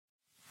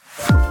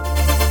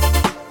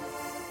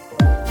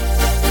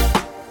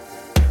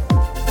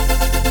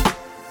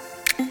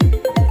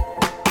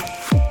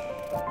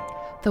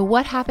The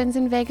What Happens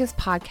in Vegas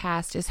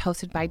podcast is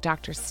hosted by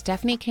Dr.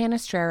 Stephanie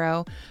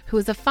Canestraro, who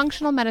is a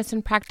functional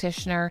medicine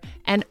practitioner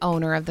and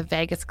owner of the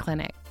Vegas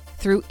Clinic.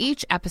 Through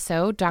each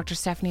episode, Dr.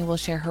 Stephanie will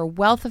share her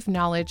wealth of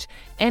knowledge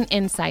and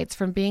insights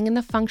from being in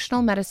the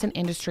functional medicine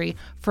industry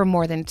for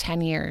more than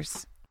 10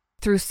 years.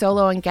 Through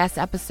solo and guest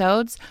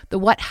episodes, the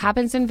What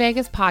Happens in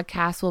Vegas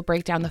podcast will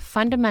break down the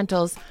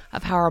fundamentals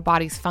of how our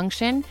bodies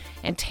function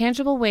and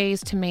tangible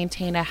ways to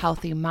maintain a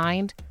healthy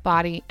mind,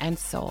 body, and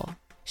soul.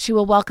 She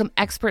will welcome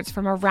experts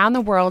from around the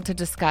world to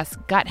discuss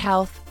gut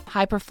health,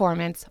 high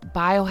performance,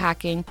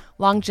 biohacking,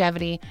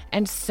 longevity,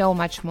 and so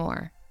much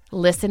more.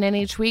 Listen in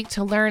each week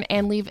to learn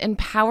and leave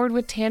empowered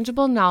with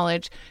tangible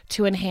knowledge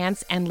to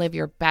enhance and live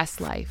your best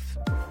life.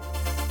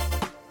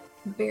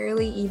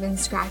 Barely even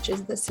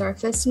scratches the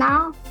surface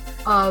now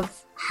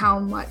of how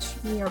much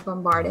we are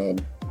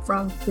bombarded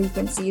from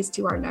frequencies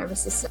to our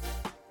nervous system.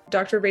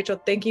 Dr.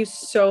 Rachel, thank you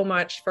so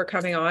much for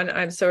coming on.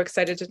 I'm so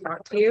excited to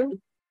talk to you.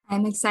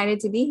 I'm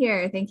excited to be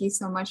here. Thank you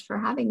so much for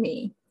having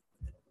me.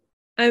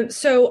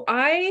 So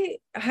I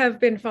have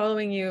been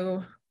following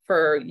you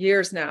for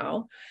years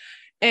now,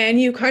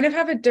 and you kind of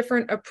have a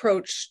different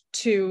approach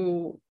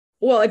than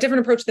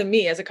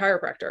me as a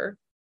chiropractor.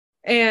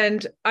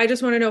 And I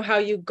just want to know how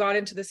you got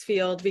into this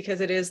field,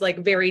 because it is like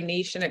very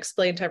niche, and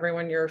explain to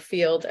everyone your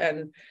field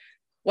and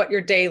what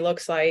your day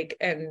looks like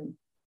and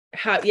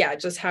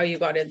just how you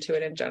got into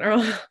it in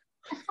general.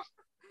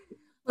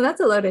 Well,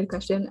 that's a loaded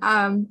question.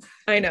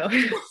 I know.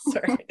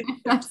 Sorry.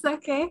 That's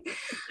okay.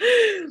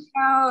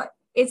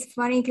 It's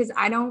funny because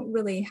I don't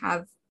really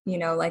have,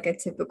 like a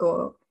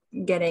typical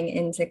getting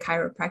into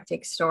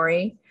chiropractic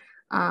story.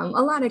 A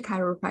lot of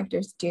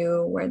chiropractors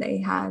do, where they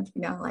have,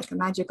 like a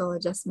magical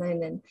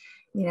adjustment, and,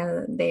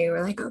 they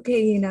were like,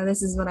 okay,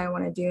 this is what I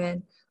want to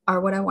do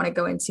or what I want to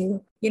go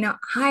into.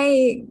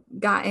 I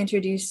got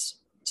introduced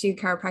to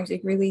chiropractic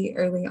really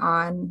early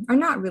on, or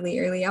not really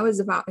early. I was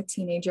about a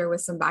teenager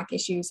with some back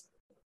issues.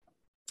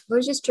 It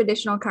was just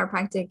traditional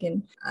chiropractic.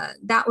 And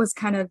that was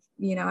kind of,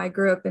 I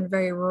grew up in a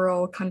very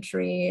rural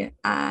country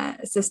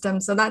system.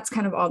 So that's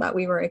kind of all that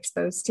we were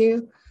exposed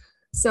to.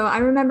 So I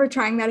remember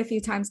trying that a few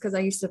times because I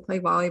used to play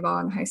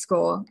volleyball in high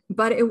school.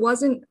 But it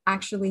wasn't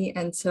actually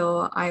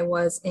until I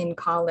was in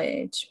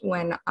college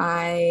when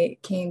I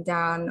came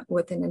down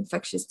with an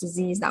infectious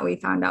disease that we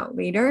found out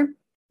later,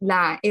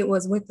 that it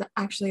was with the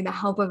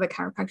help of a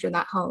chiropractor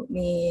that helped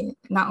me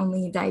not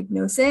only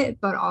diagnose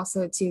it, but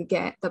also to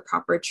get the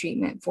proper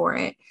treatment for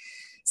it.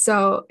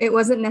 So it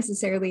wasn't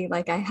necessarily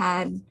like I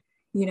had,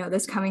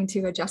 this coming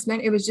to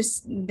adjustment. It was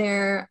just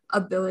their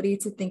ability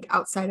to think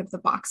outside of the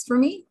box for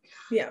me.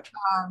 Yeah.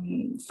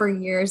 For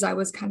years, I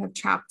was kind of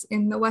trapped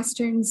in the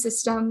Western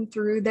system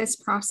through this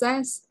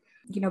process.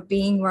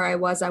 Being where I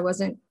was,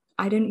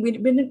 we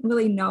didn't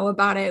really know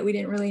about it. We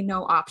didn't really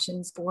know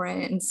options for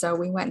it. And so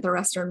we went the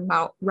Western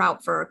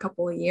route for a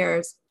couple of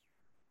years,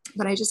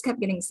 but I just kept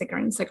getting sicker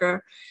and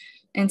sicker.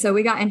 And so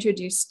we got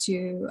introduced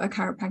to a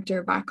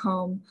chiropractor back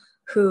home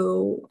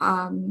who,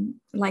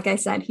 like I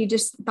said, he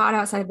just thought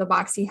outside the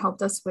box. He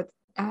helped us with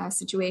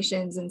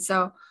situations. And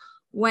so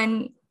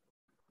when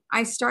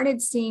I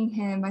started seeing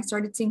him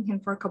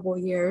for a couple of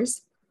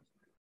years,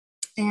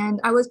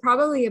 and I was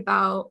probably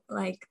about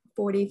like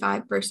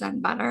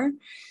 45% better.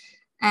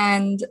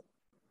 And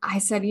I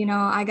said,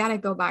 I got to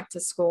go back to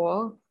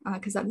school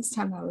because at this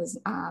time I was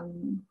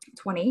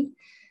 20.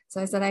 So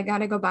I said, I got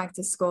to go back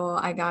to school.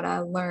 I got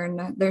to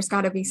learn. There's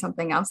got to be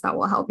something else that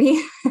will help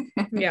me.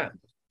 Yeah.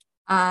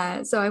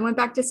 So I went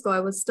back to school.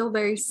 I was still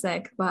very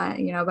sick, but,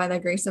 by the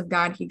grace of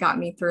God, he got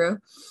me through.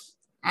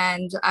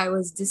 And I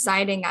was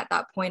deciding at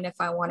that point if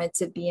I wanted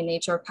to be a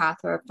naturopath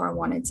or if I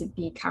wanted to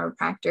be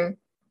chiropractor.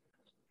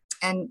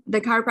 And the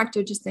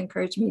chiropractor just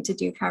encouraged me to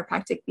do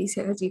chiropractic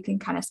because you can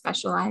kind of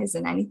specialize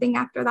in anything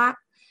after that.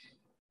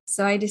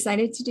 So I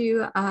decided to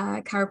do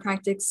a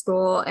chiropractic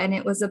school. And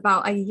it was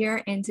about a year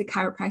into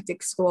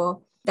chiropractic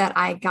school that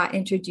I got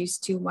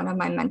introduced to one of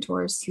my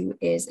mentors who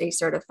is a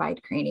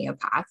certified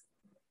craniopath.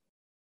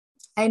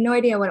 I had no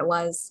idea what it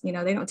was. They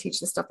don't teach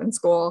this stuff in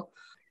school.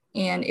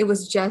 And it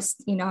was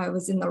just, I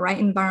was in the right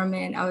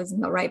environment. I was in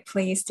the right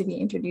place to be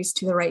introduced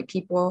to the right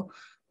people.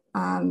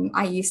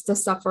 I used to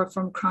suffer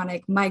from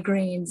chronic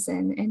migraines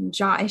and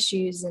jaw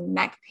issues and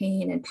neck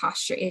pain and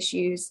posture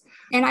issues.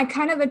 And I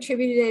kind of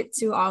attributed it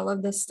to all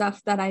of the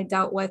stuff that I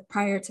dealt with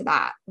prior to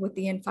that, with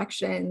the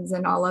infections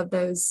and all of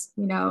those,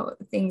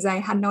 things. I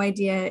had no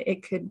idea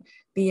it could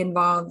be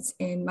involved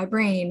in my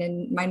brain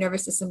and my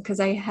nervous system because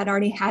I had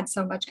already had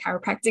so much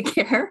chiropractic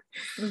care.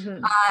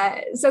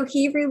 Mm-hmm. So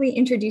he really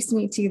introduced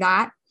me to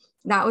that.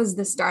 That was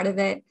the start of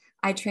it.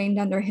 I trained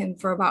under him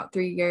for about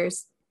 3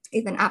 years,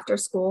 even after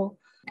school.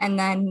 And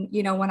then,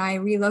 when I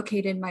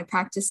relocated my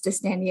practice to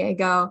San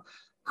Diego,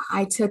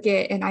 I took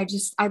it and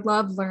I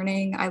love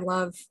learning. I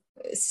love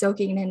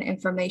soaking in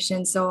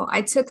information. So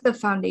I took the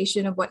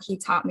foundation of what he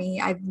taught me.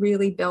 I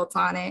really built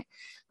on it.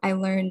 I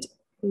learned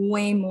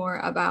way more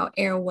about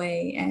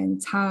airway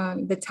and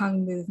the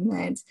tongue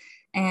movement,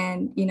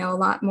 and, a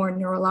lot more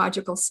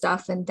neurological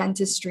stuff and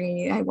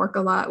dentistry. I work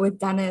a lot with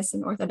dentists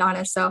and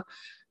orthodontists. So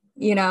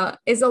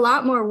is a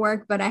lot more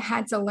work, but I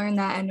had to learn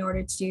that in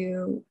order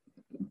to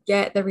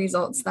get the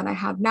results that I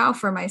have now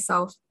for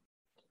myself,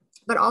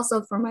 but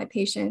also for my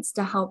patients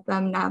to help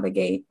them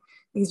navigate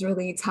these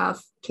really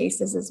tough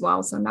cases as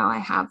well. So now I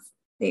have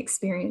the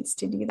experience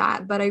to do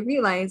that. But I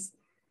realize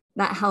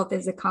that health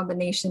is a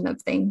combination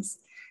of things.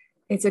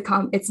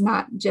 It's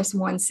not just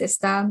one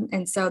system.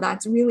 And so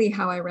that's really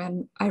how I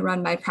run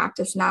my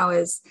practice now,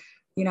 is,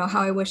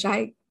 how I wish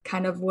I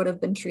kind of would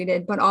have been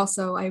treated, but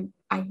also I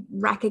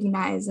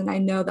recognize and I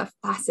know the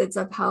facets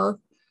of health.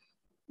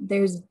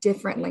 There's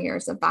different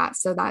layers of that.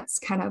 So that's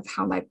kind of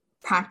how my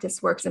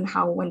practice works, and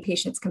how when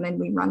patients come in,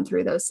 we run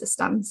through those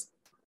systems.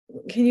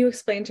 Can you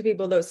explain to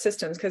people those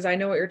systems? Because I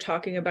know what you're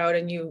talking about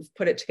and you've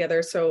put it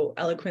together so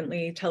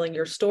eloquently, telling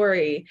your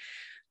story,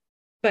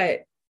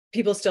 but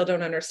people still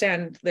don't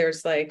understand.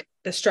 There's like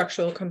the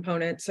structural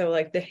component. So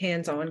like the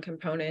hands-on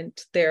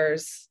component,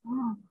 there's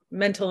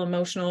mental,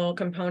 emotional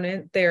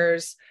component,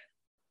 there's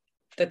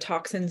the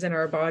toxins in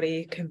our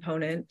body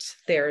component.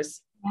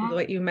 There's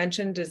what you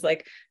mentioned is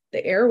like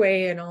the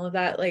airway and all of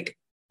that. Like,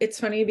 it's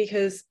funny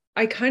because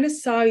I kind of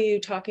saw you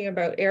talking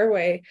about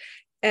airway,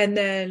 and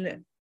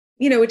then,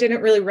 it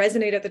didn't really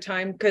resonate at the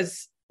time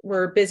because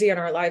we're busy in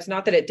our lives.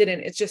 Not that it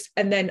didn't, it's just,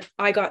 and then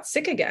I got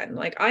sick again.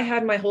 Like, I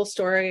had my whole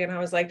story and I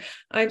was like,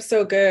 I'm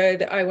so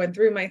good. I went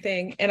through my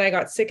thing and I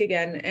got sick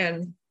again.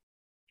 And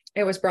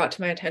it was brought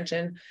to my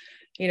attention,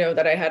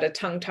 that I had a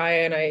tongue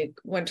tie, and I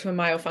went to a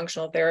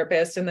myofunctional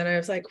therapist. And then I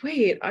was like,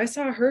 wait, I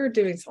saw her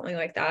doing something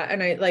like that.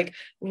 And I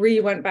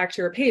went back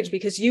to your page,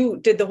 because you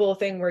did the whole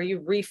thing where you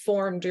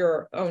reformed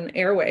your own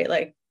airway,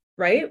 like,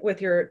 right,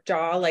 with your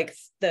jaw, like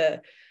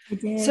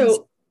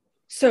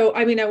so,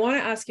 I mean, I want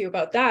to ask you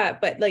about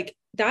that, but like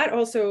that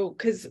also,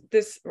 because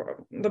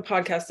the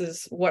podcast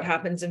is what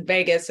happens in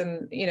Vegas.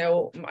 And,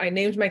 I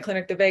named my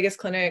clinic the Vegas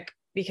Clinic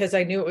because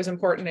I knew it was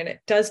important, and it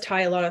does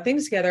tie a lot of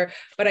things together,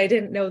 but I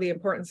didn't know the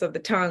importance of the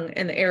tongue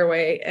and the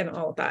airway and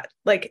all of that.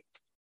 Like,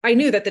 I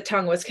knew that the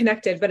tongue was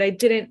connected, but I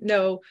didn't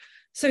know.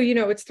 So,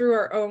 it's through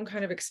our own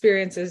kind of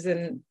experiences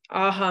and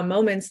aha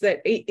moments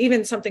that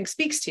even something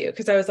speaks to you.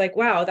 Cause I was like,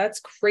 wow,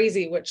 that's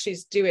crazy what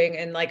she's doing.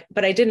 And like,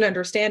 but I didn't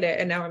understand it.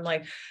 And now I'm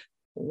like,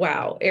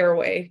 wow,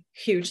 airway,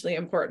 hugely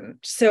important.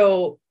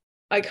 So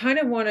I kind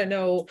of want to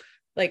know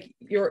like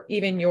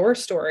your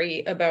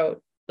story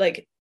about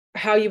like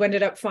how you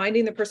ended up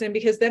finding the person,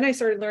 because then I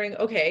started learning,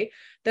 okay,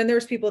 then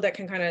there's people that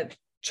can kind of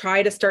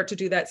try to start to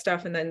do that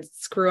stuff and then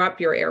screw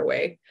up your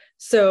airway.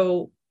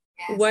 So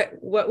yes.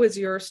 What was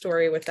your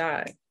story with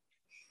that?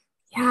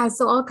 Yeah,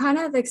 so I'll kind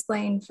of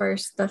explain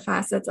first the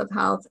facets of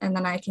health, and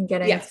then I can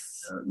get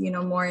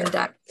into, more in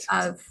depth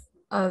of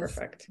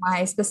Perfect.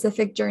 My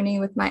specific journey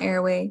with my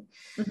airway,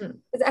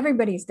 because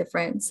everybody's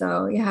different.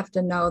 So you have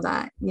to know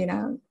that,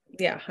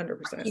 yeah,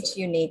 100%. Each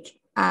unique.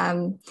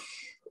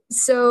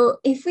 So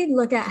if we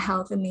look at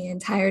health and the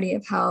entirety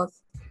of health,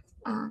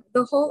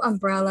 the whole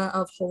umbrella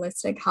of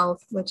holistic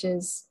health, which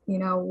is,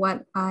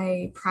 what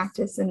I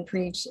practice and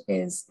preach,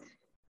 is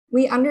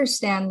we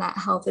understand that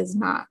health is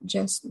not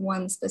just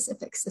one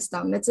specific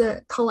system. It's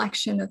a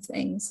collection of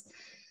things.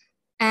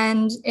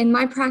 And in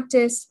my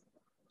practice,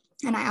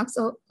 and I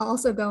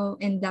also go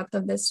in depth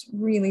of this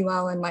really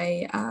well in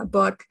my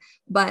book,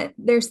 but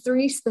there's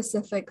 3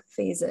 specific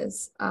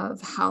phases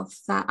of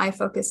health that I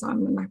focus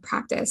on in my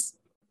practice.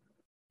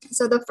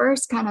 So the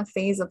first kind of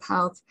phase of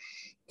health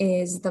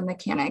is the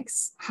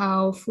mechanics,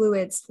 how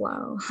fluids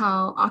flow,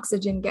 how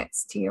oxygen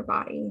gets to your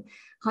body,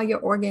 how your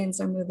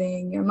organs are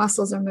moving, your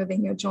muscles are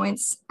moving, your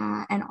joints,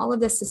 and all of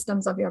the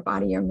systems of your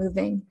body are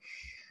moving.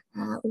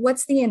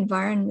 What's the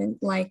environment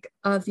like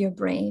of your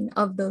brain,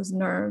 of those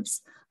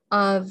nerves,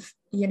 of,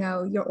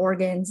 your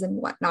organs and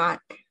whatnot?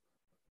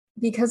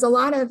 Because a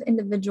lot of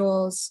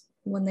individuals,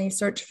 when they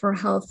search for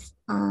health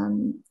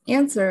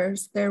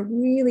answers,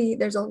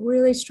 there's a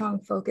really strong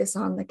focus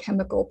on the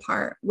chemical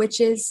part, which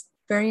is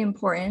very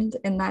important.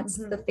 And that's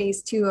the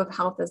phase 2 of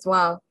health as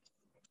well.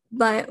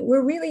 But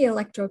we're really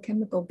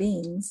electrochemical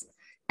beings.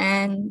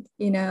 And,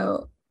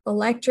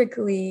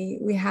 electrically,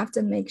 we have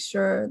to make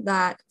sure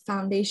that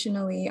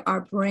foundationally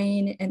our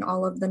brain and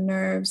all of the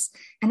nerves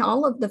and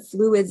all of the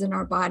fluids in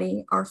our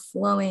body are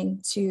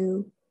flowing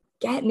to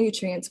get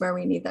nutrients where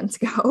we need them to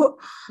go,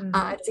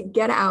 to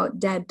get out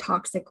dead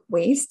toxic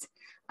waste,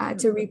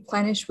 to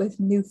replenish with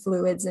new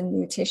fluids and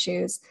new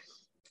tissues.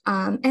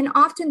 And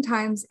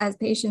oftentimes, as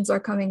patients are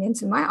coming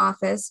into my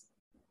office,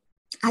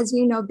 as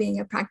you know, being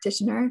a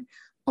practitioner,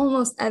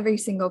 almost every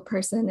single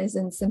person is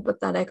in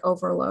sympathetic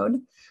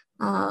overload,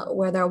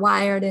 where they're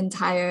wired and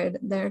tired,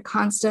 they're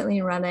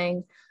constantly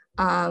running,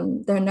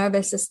 their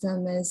nervous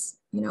system is,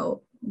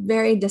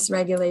 very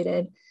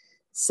dysregulated.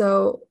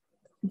 So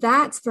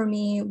that's for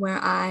me where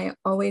I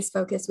always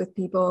focus with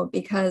people,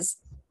 because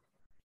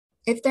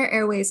if their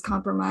airway is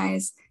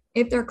compromised,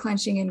 if they're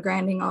clenching and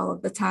grinding all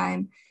of the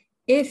time,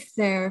 if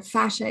their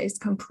fascia is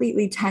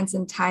completely tense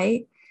and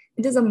tight,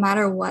 it doesn't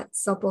matter what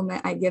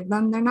supplement I give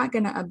them, they're not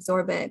going to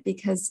absorb it,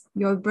 because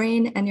your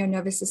brain and your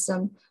nervous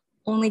system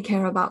only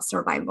care about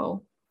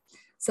survival.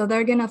 So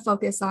they're going to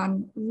focus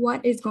on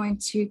what is going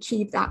to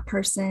keep that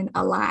person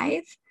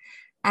alive.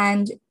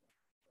 And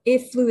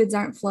if fluids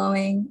aren't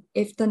flowing,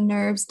 if the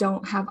nerves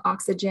don't have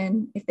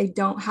oxygen, if they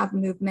don't have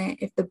movement,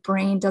 if the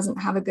brain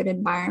doesn't have a good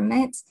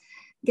environment,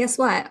 guess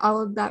what?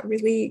 All of that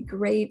really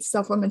great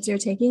supplements you're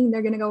taking,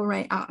 they're going to go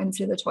right out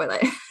into the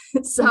toilet.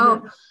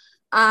 So,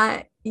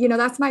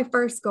 that's my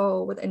first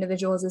goal with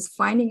individuals, is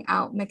finding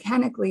out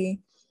mechanically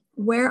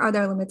where are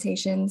their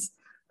limitations.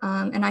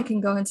 And I can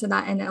go into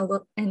that and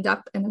it'll end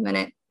up in a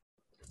minute.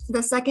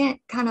 The second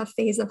kind of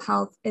phase of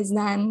health is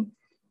then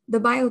the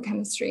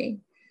biochemistry.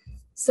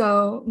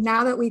 So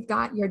now that we've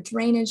got your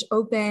drainage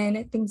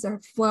open, things are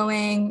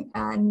flowing,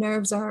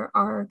 nerves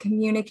are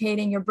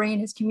communicating, your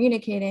brain is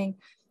communicating,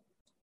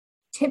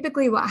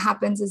 typically what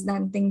happens is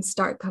then things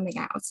start coming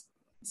out.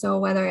 So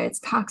whether it's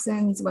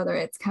toxins, whether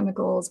it's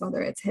chemicals,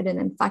 whether it's hidden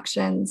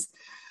infections,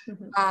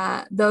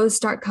 those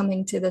start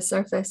coming to the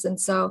surface. And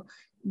so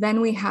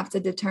then we have to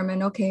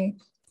determine, okay,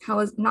 how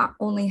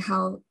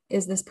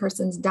is this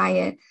person's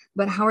diet,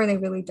 but how are they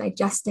really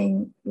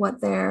digesting what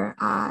they're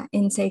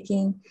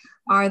intaking?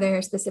 Are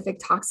there specific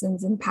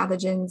toxins and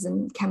pathogens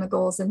and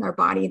chemicals in their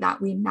body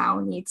that we now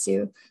need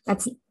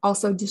that's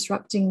also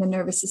disrupting the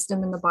nervous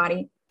system in the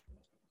body?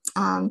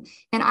 And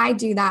I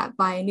do that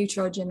by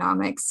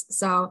nutrigenomics.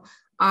 So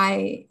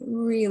I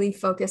really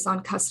focus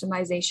on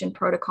customization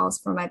protocols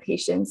for my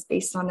patients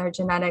based on their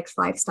genetics,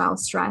 lifestyle,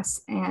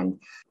 stress, and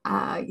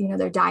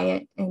their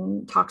diet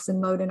and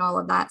toxin load and all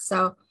of that.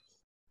 So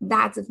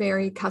that's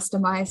very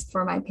customized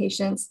for my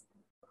patients.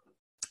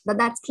 But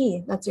that's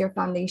key. That's your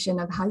foundation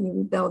of how you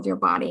rebuild your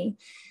body.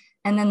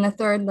 And then the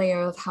third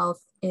layer of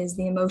health is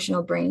the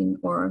emotional brain,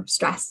 or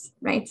stress,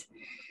 right?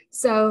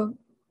 So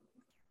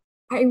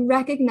I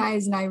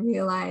recognize and I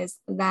realize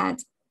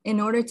that in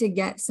order to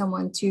get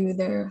someone to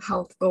their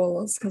health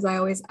goals, because I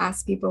always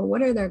ask people,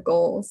 what are their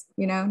goals?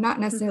 Not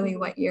necessarily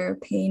what your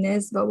pain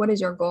is, but what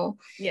is your goal?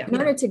 In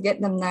order to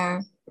get them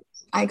there,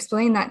 I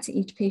explain that to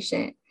each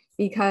patient,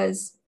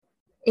 because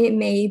it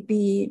may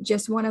be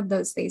just one of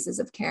those phases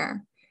of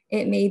care.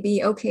 It may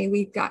be, okay,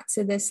 we've got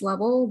to this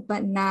level,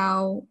 but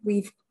now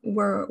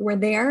we're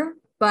there,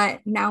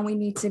 but now we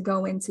need to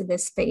go into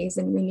this phase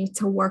and we need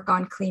to work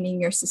on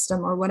cleaning your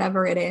system or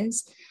whatever it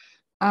is.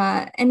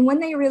 And when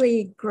they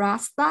really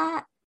grasp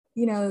that,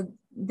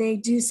 they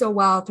do so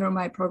well through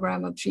my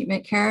program of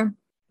treatment care,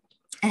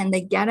 and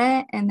they get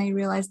it and they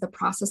realize the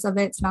process of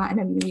it's not an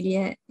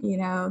immediate,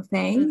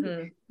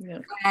 thing.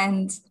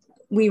 And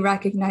we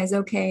recognize,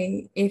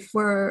 okay, if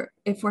we're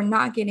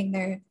not getting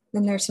there,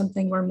 then there's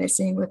something we're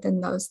missing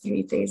within those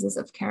 3 phases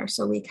of care.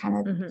 So we kind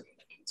of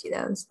do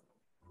those.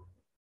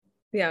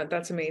 Yeah,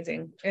 that's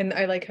amazing. And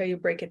I like how you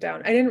break it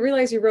down. I didn't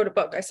realize you wrote a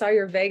book. I saw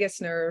your vagus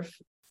nerve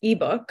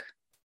ebook.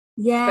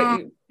 Yeah.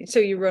 So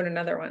you wrote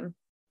another one.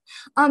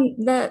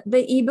 The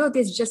ebook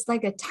is just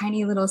like a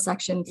tiny little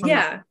section from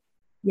Okay.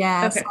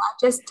 So I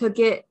just took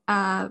it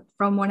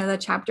from one of the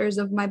chapters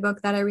of my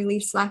book that I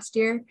released last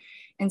year.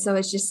 And so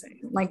it's just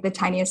like the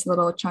tiniest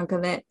little chunk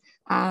of it.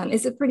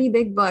 It's a pretty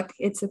big book.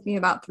 It took me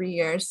about 3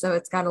 years. So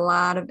it's got a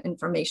lot of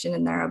information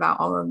in there about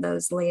all of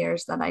those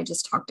layers that I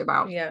just talked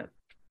about. Yeah.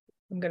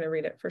 I'm going to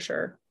read it for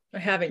sure. I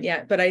haven't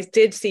yet, but I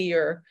did see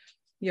your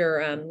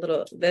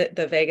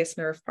the vagus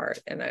nerve part.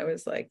 And I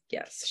was like,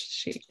 yes,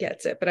 she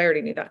gets it, but I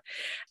already knew that.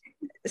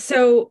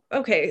 So,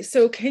 okay.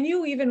 So can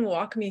you even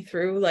walk me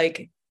through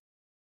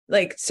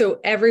so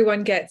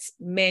everyone gets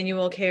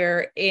manual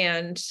care,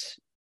 and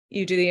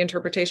you do the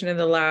interpretation in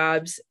the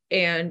labs,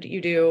 and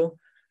you do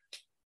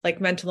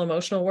like mental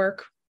emotional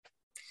work,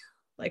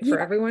 for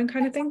everyone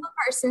kind of thing?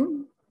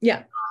 Person.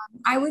 Yeah.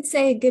 I would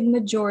say a good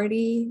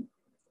majority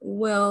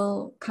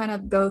will kind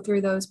of go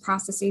through those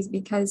processes,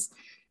 because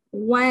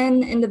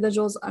when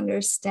individuals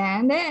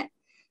understand it,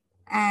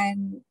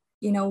 and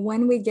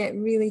when we get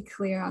really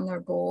clear on their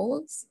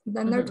goals,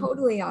 then they're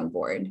totally on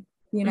board.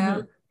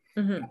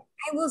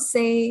 I will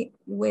say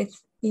with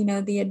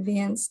the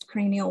advanced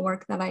cranial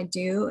work that I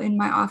do in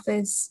my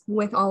office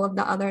with all of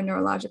the other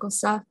neurological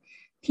stuff,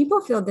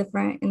 people feel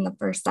different in the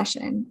first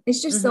session.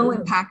 It's just so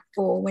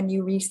impactful when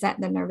you reset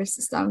the nervous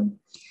system,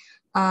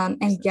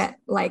 and get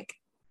like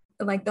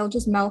they'll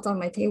just melt on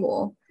my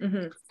table.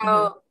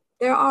 So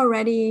they're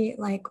already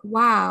like,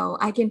 wow,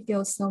 I can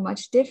feel so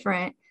much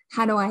different.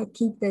 How do I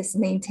keep this,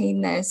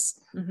 maintain this?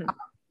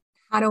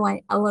 How do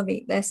I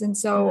elevate this? And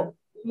so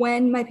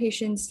when my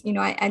patients,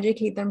 I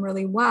educate them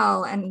really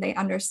well and they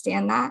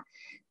understand that,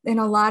 then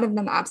a lot of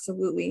them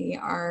absolutely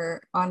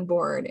are on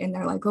board, and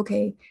they're like,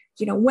 okay,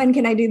 when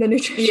can I do the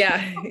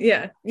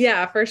nutrition?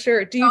 Yeah, for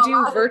sure. Do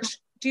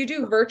you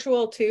do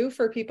virtual too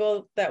for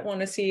people that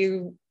want to see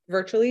you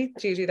virtually?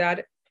 Do you do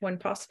that when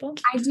possible?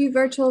 I do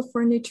virtual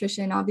for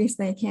nutrition.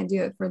 Obviously I can't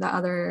do it for the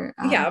other.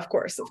 Of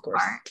course.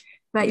 Part.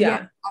 But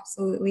yeah,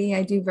 absolutely.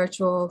 I do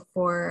virtual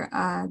for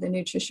the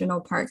nutritional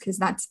part, because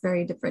that's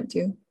very different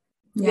too.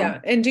 Yeah.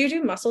 And do you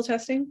do muscle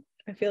testing?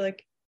 I feel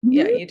like,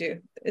 yeah, you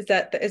do. Is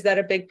that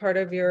a big part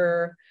of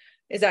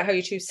is that how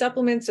you choose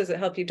supplements? Does it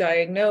help you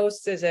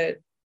diagnose? Is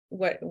it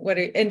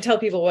and tell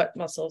people what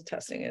muscle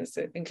testing is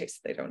in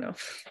case they don't know.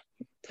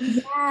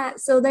 Yeah,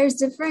 so there's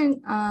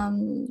different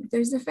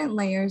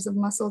layers of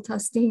muscle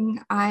testing.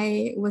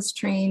 I was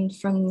trained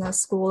from the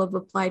School of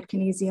Applied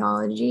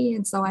Kinesiology,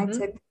 and so I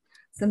took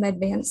some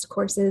advanced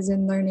courses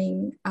in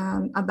learning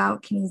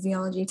about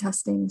kinesiology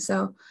testing.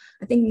 So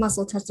I think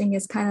muscle testing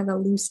is kind of a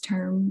loose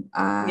term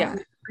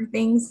for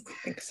things. I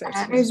think so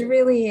There's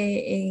really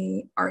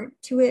a art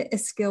to it, a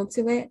skill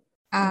to it,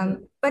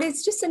 but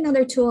it's just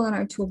another tool in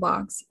our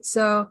toolbox.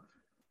 So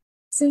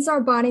since our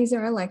bodies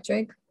are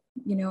electric,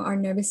 our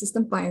nervous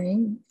system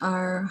firing,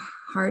 our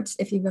hearts,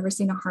 if you've ever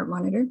seen a heart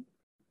monitor,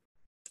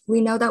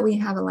 we know that we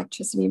have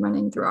electricity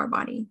running through our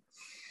body.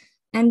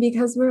 And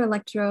because we're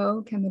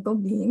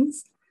electrochemical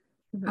beings,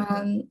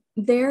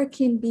 there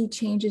can be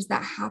changes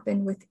that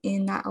happen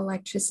within that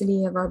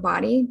electricity of our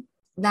body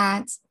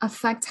that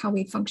affect how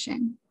we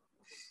function.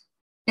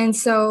 And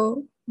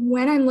so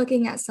when I'm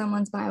looking at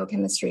someone's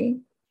biochemistry,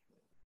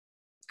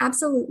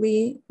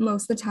 absolutely,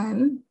 most of the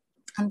time,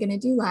 I'm going to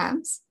do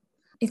labs.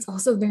 It's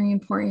also very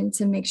important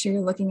to make sure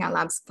you're looking at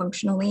labs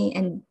functionally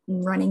and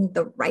running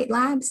the right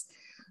labs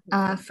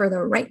for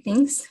the right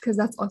things, because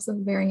that's also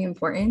very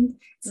important.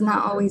 It's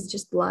not always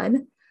just blood.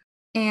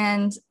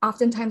 And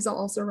oftentimes I'll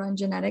also run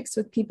genetics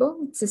with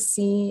people to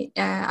see,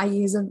 I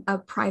use a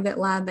private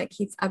lab that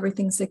keeps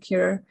everything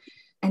secure,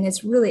 and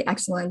it's really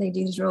excellent. They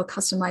do these real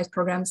customized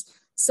programs.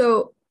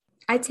 So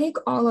I take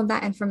all of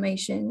that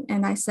information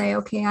and I say,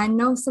 okay, I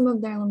know some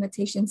of their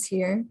limitations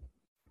here.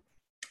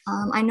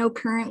 I know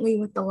currently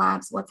with the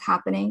labs what's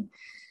happening,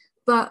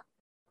 but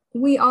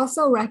we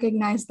also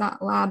recognize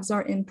that labs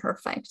are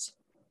imperfect.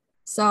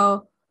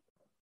 So,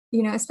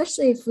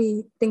 especially if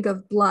we think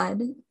of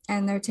blood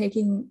and they're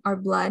taking our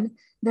blood,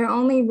 they're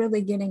only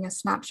really getting a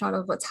snapshot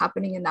of what's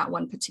happening in that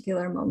one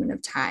particular moment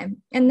of time.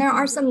 And there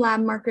are some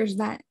lab markers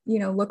that,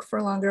 look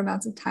for longer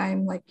amounts of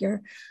time, like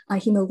your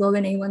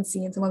hemoglobin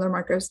A1C and some other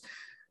markers.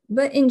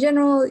 But in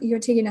general, you're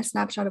taking a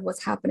snapshot of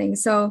what's happening.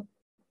 So,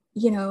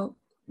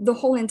 the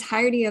whole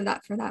entirety of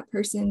that for that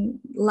person,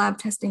 lab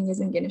testing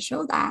isn't going to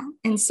show that.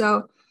 And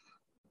so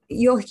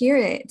you'll hear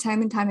it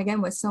time and time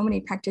again with so many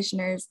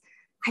practitioners.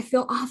 I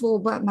feel awful,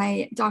 but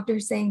my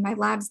doctor's saying my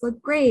labs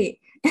look great.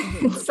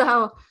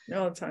 So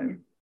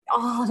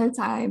all the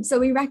time. So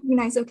we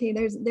recognize, okay,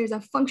 there's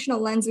a functional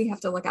lens we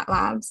have to look at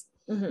labs.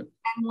 And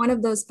one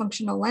of those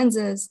functional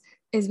lenses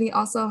is we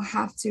also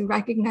have to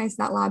recognize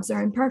that labs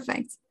are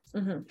imperfect.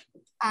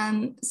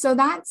 So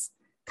that's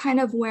kind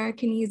of where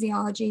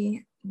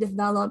kinesiology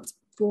developed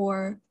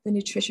for the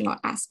nutritional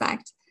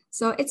aspect.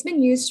 So it's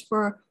been used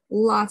for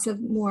lots of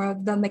more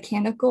of the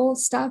mechanical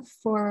stuff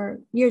for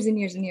years and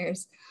years and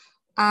years.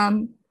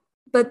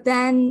 But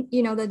then,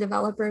 the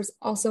developers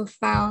also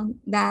found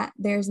that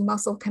there's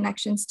muscle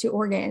connections to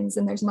organs,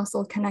 and there's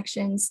muscle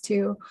connections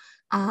to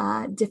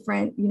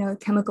different,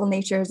 chemical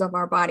natures of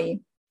our body.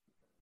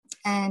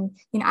 And,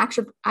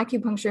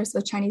 acupuncturists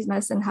with Chinese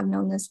medicine have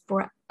known this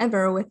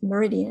forever with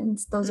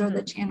meridians. Those are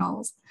the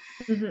channels.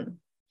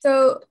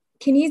 So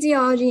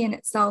kinesiology in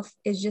itself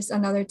is just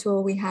another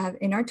tool we have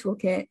in our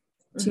toolkit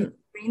to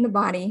train the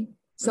body.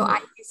 So I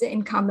use it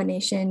in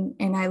combination,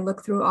 and I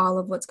look through all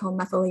of what's called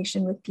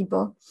methylation with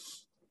people.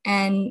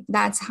 And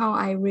that's how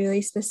I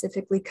really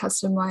specifically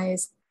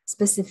customize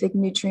specific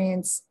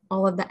nutrients,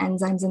 all of the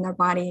enzymes in their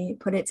body,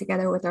 put it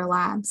together with our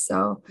labs.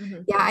 So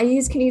yeah, I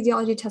use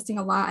kinesiology testing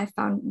a lot. I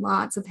found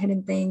lots of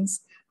hidden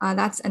things.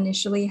 That's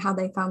initially how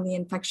they found the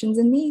infections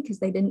in me, because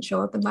they didn't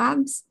show up in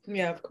labs.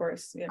 Yeah, of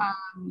course. Yeah.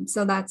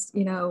 So that's,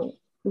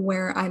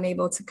 where I'm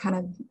able to kind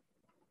of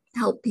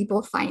help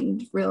people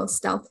find real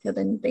stealth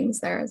hidden things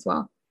there as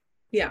well.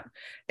 Yeah.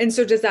 And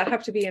so does that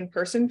have to be in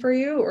person for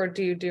you, or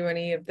do you do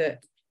any of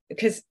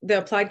because the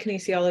applied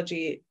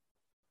kinesiology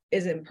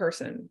is in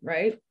person,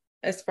 right?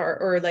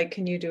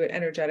 Can you do it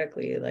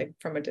energetically, like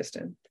from a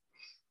distance?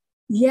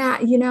 Yeah,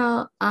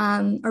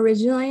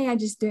 originally I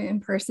just do it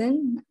in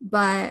person,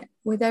 but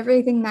with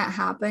everything that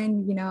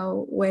happened,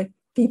 with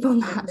people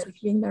not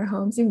leaving their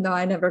homes, even though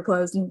I never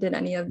closed and did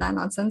any of that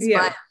nonsense.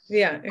 Yeah,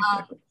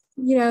 exactly.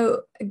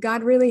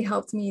 God really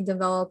helped me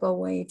develop a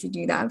way to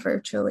do that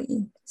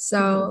virtually.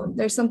 So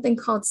there's something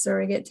called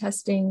surrogate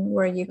testing,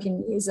 where you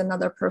can use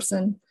another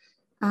person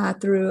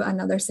through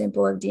another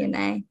sample of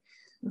DNA.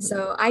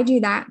 So I do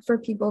that for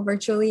people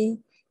virtually.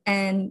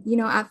 And,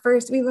 at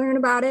first we learn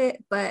about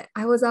it, but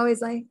I was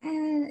always like,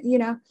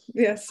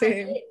 Yeah,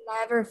 same. It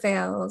never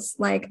fails.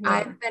 Like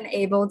I've been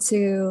able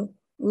to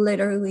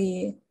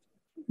literally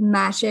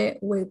match it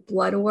with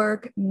blood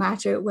work,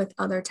 match it with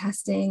other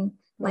testing,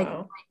 like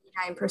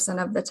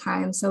 99% of the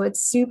time. So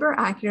it's super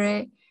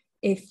accurate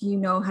if you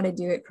know how to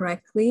do it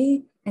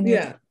correctly, and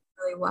it's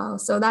really well.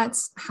 So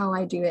that's how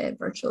I do it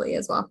virtually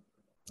as well.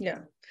 Yeah.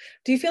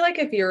 Do you feel like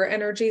if your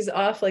energy's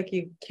off, like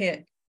you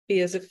can't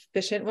be as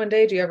efficient one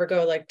day? Do you ever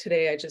go like,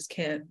 today I just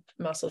can't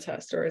muscle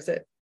test, or is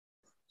it?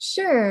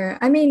 Sure.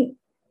 I mean,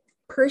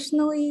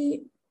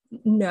 personally,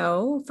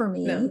 no, for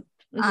me,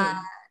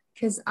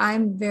 because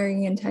I'm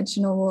very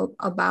intentional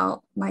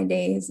about my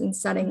days and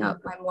setting up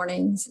my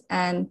mornings.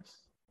 And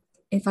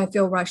if I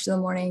feel rushed in the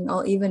morning,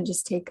 I'll even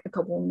just take a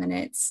couple of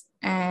minutes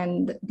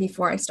and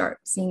before I start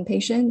seeing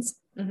patients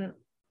Mm-hmm.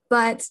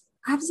 But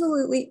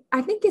absolutely,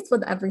 I think it's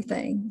with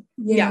everything.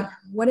 You know,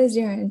 what is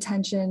your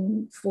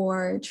intention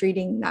for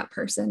treating that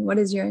person? What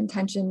is your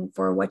intention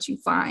for what you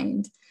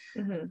find?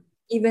 Mm-hmm.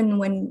 Even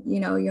when, you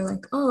know, you're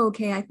like, oh,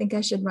 okay, I think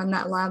I should run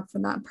that lab for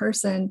that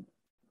person.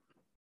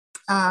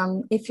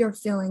 If you're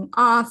feeling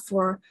off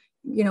or,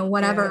 you know,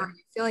 whatever you're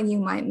feeling you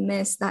might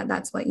miss,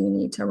 that's what you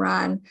need to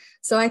run.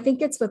 So I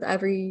think it's with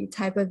every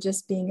type of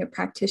just being a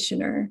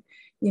practitioner,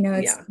 you know,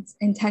 it's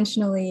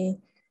intentionally,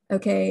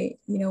 okay,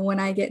 you know, when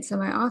I get to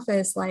my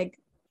office, like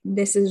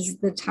this is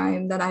the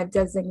time that I've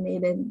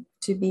designated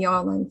to be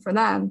all in for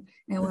them.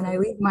 And when I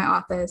leave my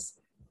office,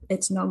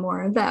 it's no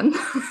more of them.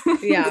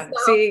 Yeah.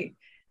 See,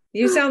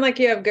 you sound like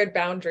you have good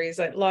boundaries.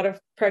 A lot of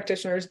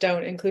practitioners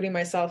don't, including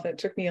myself. It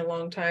took me a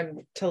long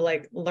time to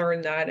like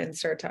learn that and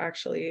start to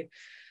actually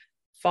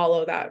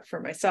follow that for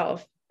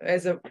myself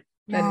and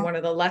one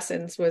of the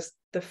lessons was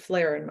the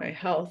flare in my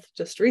health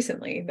just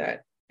recently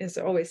that is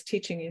always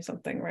teaching you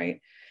something,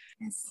 right?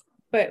 Yes.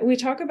 But we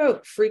talk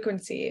about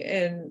frequency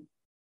and,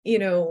 you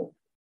know,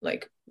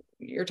 like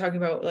you're talking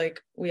about,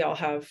 like we all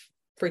have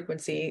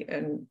frequency.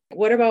 And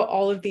what about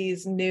all of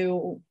these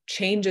new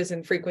changes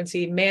in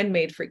frequency,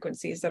 man-made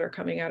frequencies that are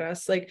coming at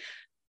us? Like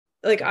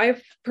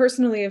I've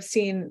personally have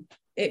seen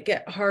it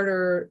get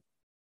harder.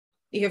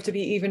 You have to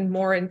be even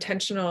more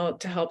intentional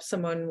to help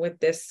someone with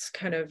this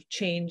kind of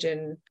change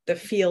in the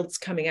fields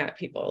coming at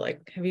people.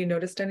 Like, have you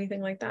noticed anything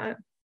like that?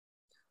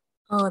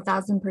 Oh,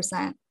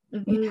 1,000%.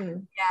 Mm-hmm.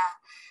 Yeah.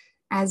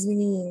 As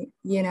we,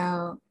 you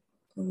know,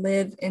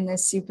 live in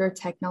this super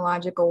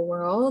technological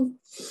world,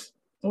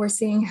 we're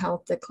seeing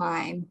health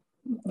decline,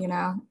 you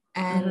know,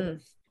 and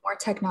more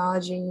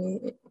technology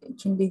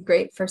can be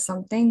great for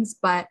some things,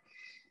 but,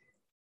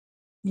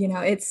 you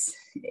know, it's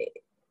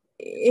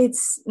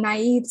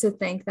naive to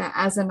think that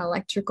as an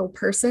electrical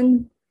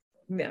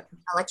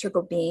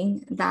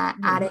being, that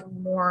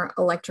adding more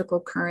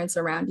electrical currents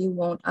around you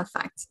won't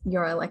affect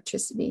your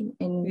electricity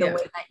in the way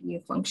that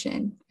you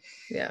function.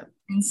 Yeah.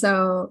 And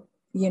so,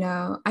 you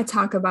know, I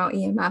talk about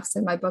EMFs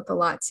in my book a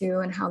lot too,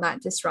 and how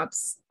that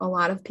disrupts a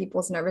lot of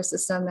people's nervous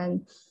system.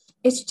 And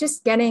it's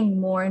just getting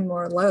more and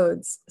more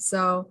loads.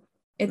 So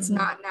it's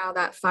not now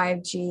that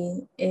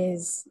 5G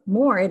is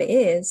more, it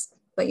is,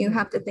 but you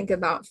have to think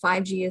about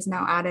 5G is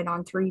now added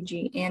on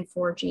 3G and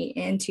 4G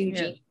and 2G.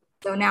 Yeah.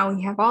 So now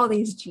we have all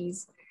these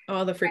Gs.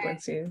 All the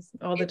frequencies,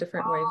 all the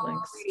different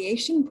wavelengths.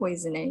 Radiation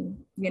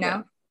poisoning, you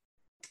know?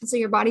 Yeah. So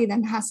your body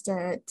then has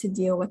to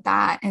deal with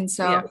that. And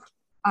so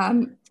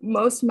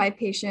most of my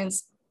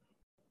patients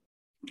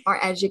are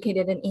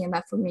educated in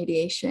EMF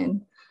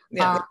remediation.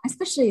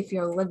 Especially if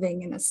you're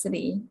living in a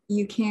city,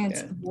 you can't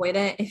avoid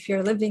it. If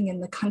you're living in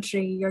the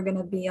country, you're going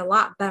to be a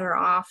lot better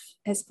off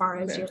as far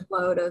as your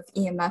load of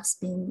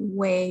EMFs being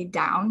way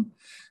down,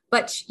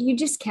 but you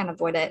just can't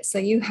avoid it. So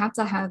you have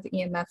to have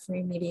EMF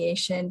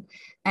remediation,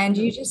 and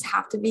you just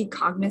have to be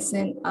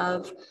cognizant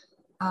of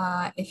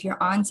if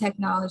you're on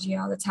technology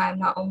all the time,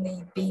 not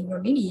only being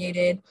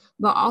remediated,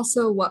 but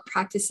also what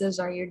practices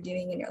are you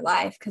doing in your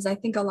life? Because I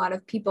think a lot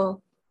of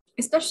people,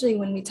 especially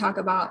when we talk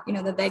about, you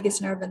know, the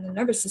vagus nerve and the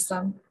nervous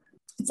system,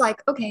 it's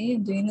like, okay,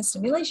 I'm doing the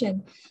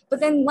stimulation, but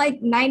then like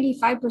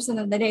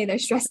 95% of the day they're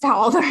stressed out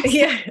all the rest.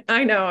 Yeah,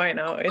 I know.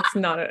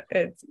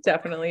 It's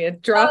definitely a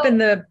drop in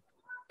the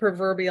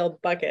proverbial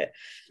bucket.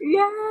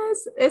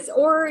 Yes.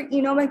 Or,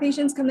 you know, my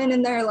patients come in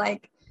and they're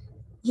like,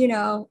 you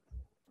know,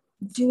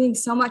 doing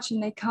so much,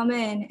 and they come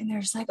in and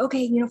they're just like,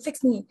 okay, you know,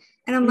 fix me.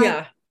 And I'm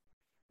like,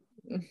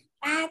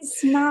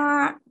 that's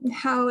not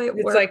how it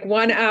works. It's like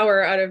 1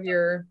 hour out of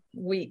your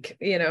week,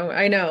 you know.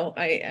 I know.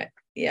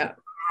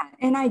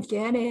 And I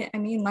get it. I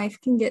mean,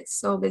 life can get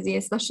so busy,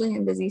 especially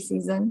in busy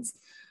seasons.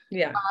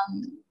 Yeah.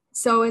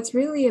 So it's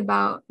really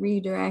about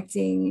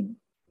redirecting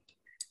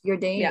your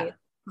day,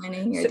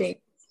 planning your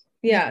day.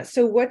 Yeah.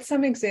 So what's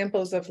some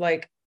examples of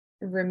like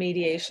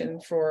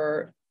remediation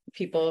for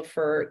people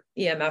for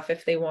EMF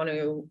if they want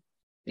to,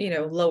 you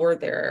know, lower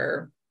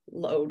their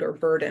load or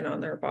burden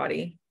on their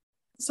body?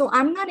 So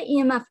I'm not an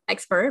EMF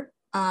expert.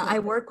 I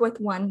work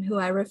with one who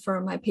I refer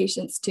my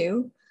patients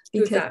to,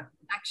 because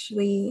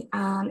actually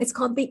it's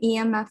called the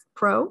EMF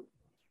Pro.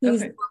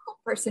 He's a local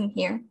person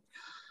here.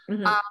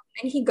 And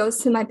he goes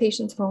to my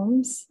patients'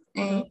 homes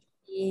and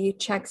he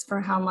checks for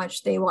how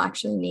much they will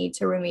actually need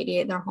to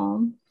remediate their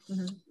home.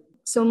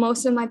 So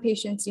most of my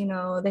patients, you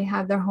know, they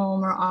have their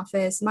home or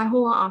office. My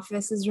whole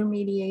office is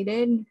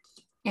remediated,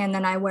 and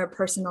then I wear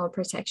personal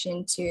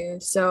protection too.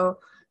 So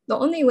the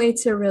only way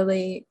to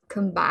really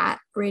combat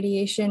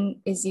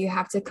radiation is you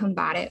have to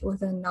combat it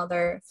with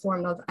another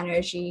form of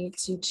energy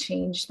to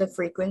change the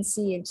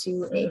frequency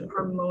into a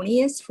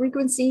harmonious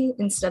frequency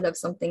instead of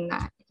something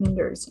that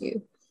hinders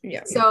you.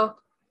 Yeah. So,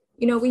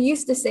 you know, we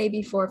used to say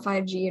before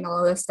 5G and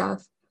all of this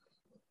stuff,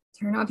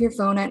 turn off your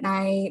phone at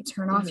night,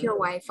 turn off your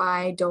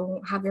Wi-Fi,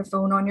 don't have your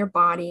phone on your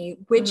body,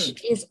 which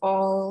is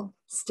all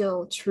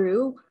still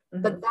true,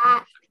 but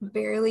that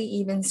barely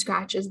even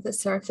scratches the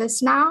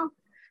surface now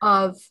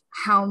of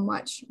how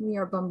much we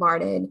are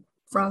bombarded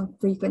from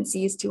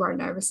frequencies to our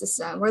nervous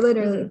system. We're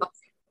literally buzzing.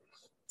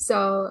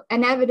 So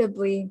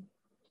inevitably,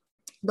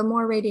 the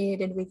more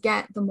radiated we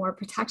get, the more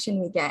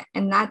protection we get.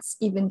 And that's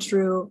even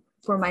true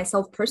for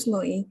myself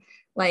personally.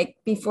 Like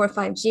before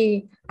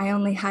 5G, I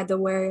only had to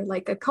wear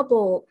like a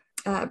couple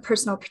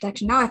personal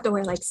protection. Now I have to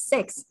wear like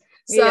 6.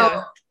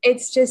 So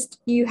it's just,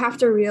 you have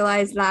to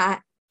realize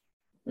that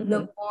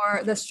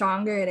the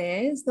stronger it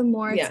is, the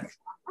more it's going to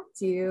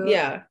affect you.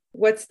 Yeah.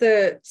 What's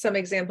some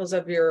examples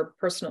of your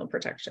personal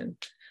protection?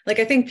 Like,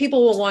 I think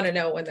people will want to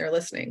know when they're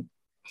listening.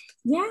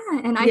 Yeah.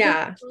 And I can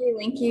actually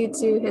link you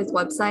to his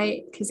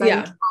website, because I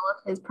use all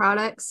of his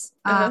products.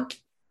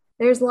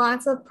 There's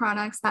lots of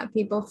products that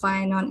people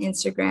find on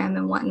Instagram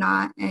and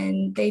whatnot,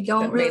 and they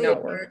don't really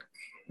work.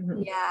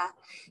 Yeah.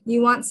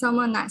 You want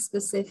someone that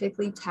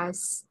specifically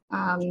tests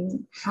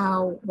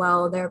how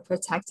well they're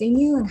protecting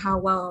you and how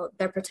well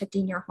they're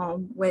protecting your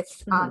home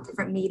with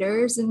different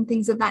meters and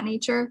things of that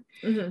nature.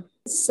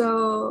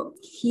 So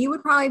he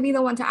would probably be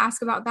the one to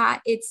ask about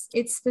that. It's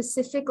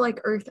specific like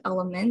earth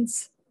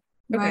elements,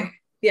 right?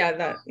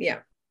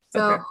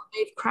 So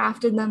they've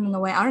crafted them in a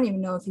way, I don't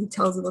even know if he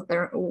tells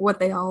what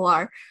they all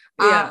are.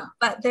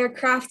 But they're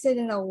crafted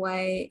in a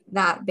way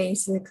that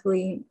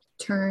basically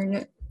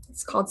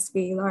it's called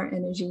scalar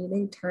energy.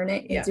 They turn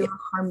it into a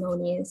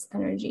harmonious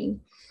energy.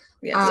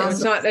 So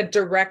it's not a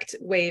direct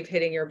wave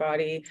hitting your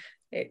body.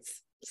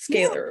 It's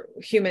scalar.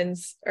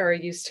 Humans are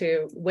used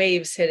to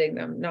waves hitting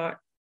them, not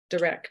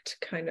direct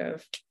kind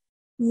of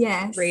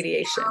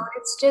radiation. No,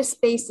 it's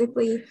just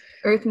basically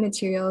earth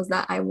materials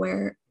that I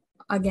wear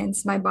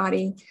against my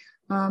body.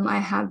 I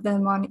have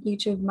them on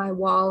each of my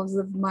walls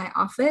of my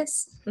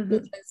office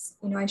because,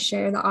 I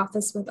share the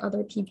office with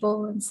other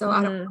people. And so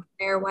I don't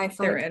share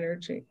Wi-Fi. Their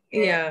energy.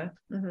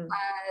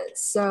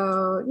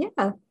 So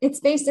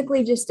it's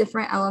basically just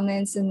different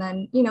elements. And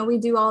then, we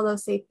do all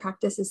those safe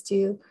practices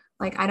too.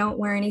 Like, I don't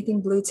wear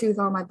anything Bluetooth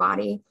on my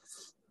body.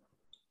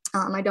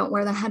 I don't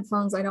wear the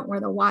headphones. I don't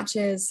wear the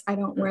watches. I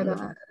don't wear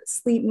the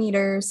sleep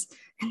meters.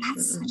 And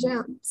that's such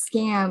a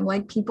scam.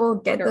 Like, people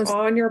get they're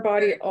on your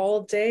body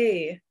all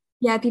day.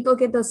 Yeah, people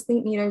get those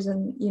sleep meters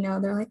and,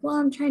 they're like, well,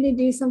 I'm trying to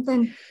do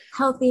something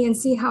healthy and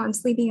see how I'm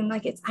sleeping. And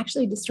like, it's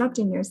actually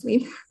disrupting your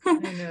sleep. I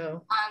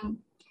know.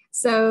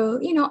 So,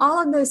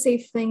 all of those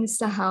safe things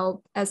to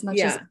help as much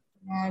as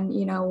I can.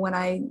 When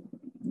I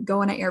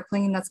go on an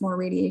airplane, that's more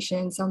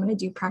radiation. So I'm going to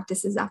do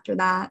practices after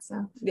that.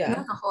 So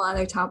that's a whole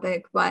other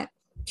topic, but.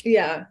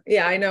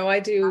 I know.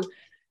 I do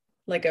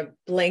like a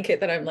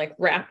blanket that I'm like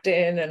wrapped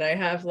in, and I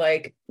have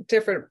like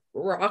different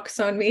rocks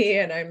on me,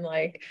 and I'm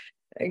like,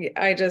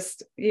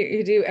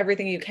 you do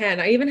everything you can.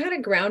 I even had a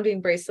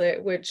grounding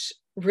bracelet, which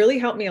really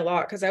helped me a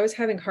lot because I was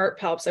having heart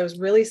palps. I was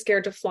really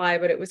scared to fly,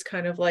 but it was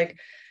kind of like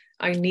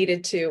I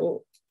needed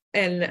to,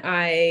 and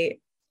I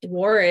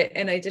wore it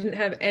and I didn't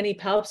have any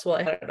palps while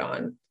I had it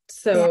on.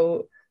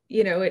 So,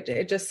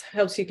 it just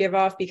helps you give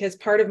off, because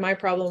part of my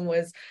problem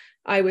was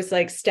I was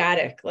like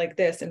static like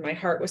this, and my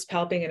heart was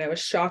palping, and I was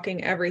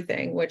shocking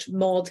everything, which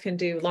mold can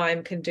do,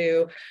 Lyme can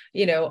do,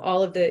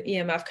 all of the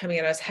EMF coming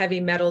at us, heavy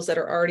metals that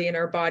are already in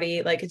our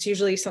body. Like, it's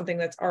usually something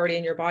that's already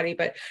in your body,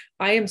 but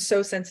I am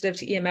so sensitive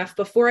to EMF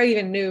before I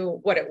even knew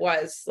what it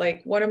was.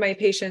 Like, one of my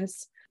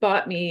patients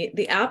bought me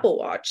the Apple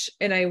Watch,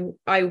 and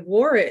I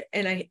wore it,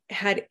 and I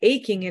had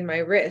aching in my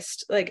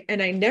wrist, like,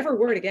 and I never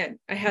wore it again.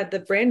 I had the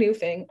brand new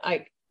thing.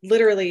 I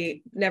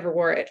literally never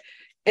wore it.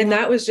 And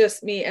that was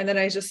just me. And then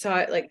I just saw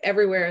it like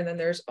everywhere. And then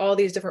there's all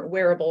these different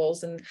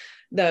wearables, and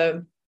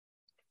I'm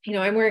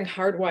wearing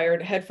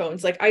hardwired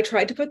headphones. Like, I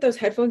tried to put those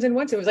headphones in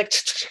once. It was like,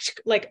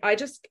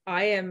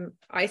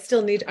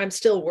 I'm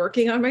still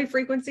working on my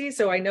frequency.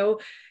 So I know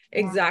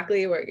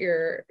exactly what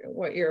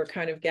you're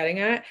kind of getting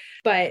at,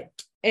 but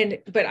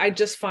I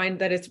just find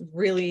that it's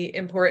really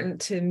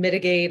important to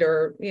mitigate,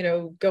 or,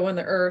 go on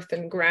the earth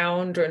and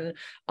ground and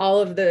all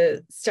of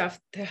the stuff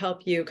to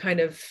help you kind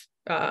of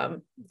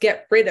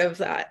get rid of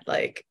that,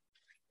 like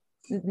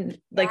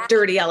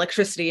dirty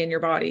electricity in your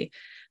body,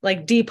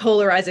 like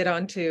depolarize it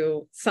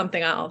onto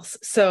something else.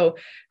 So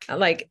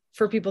like,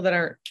 for people that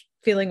aren't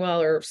feeling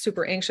well or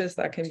super anxious,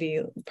 that can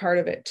be part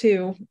of it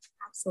too.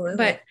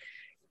 Absolutely.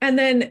 And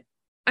then,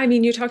 I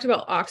mean, you talked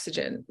about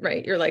oxygen,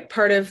 right? You're like,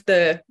 part of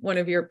one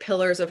of your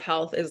pillars of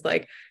health is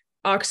like,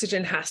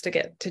 oxygen has to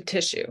get to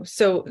tissue.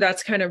 So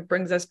that's kind of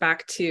brings us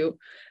back to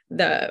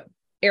the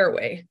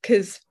airway,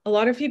 because a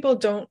lot of people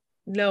don't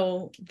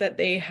know that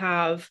they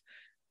have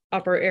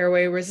upper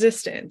airway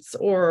resistance,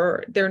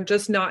 or they're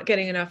just not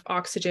getting enough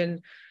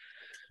oxygen.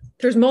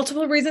 There's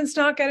multiple reasons to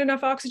not get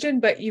enough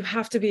oxygen, but you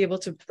have to be able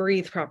to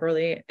breathe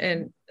properly,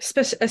 and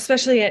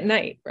especially at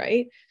night,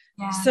 right?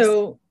 Yes.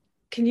 So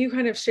can you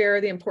kind of share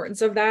the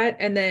importance of that?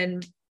 And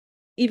then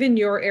even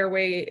your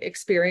airway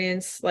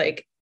experience,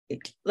 like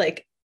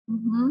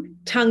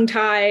tongue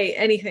tie,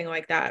 anything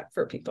like that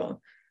for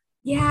people?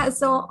 Yeah.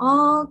 So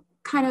I'll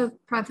kind of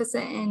preface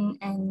it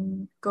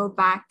and go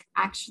back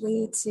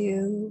actually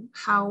to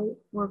how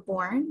we're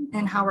born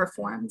and how we're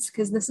formed,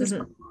 because this is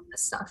where all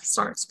this stuff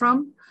starts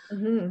from.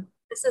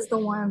 This is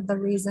one of the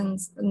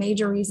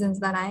major reasons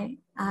that I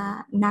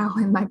now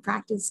in my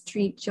practice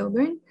treat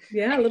children.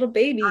 Yeah, little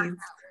babies.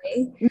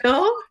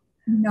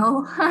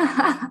 No,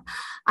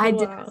 I I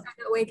didn't start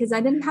that way because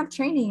I didn't have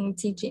training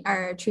teaching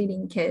or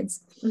treating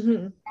kids.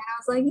 And I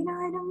was like,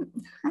 I don't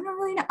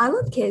really know. I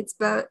love kids,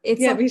 but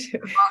it's me too.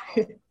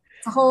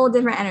 It's a whole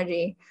different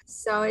energy.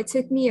 So it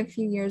took me a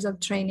few years of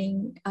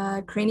training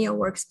cranial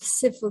work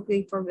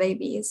specifically for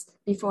babies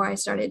before I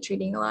started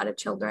treating a lot of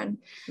children.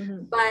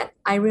 But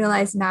I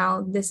realize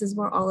now this is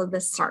where all of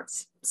this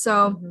starts.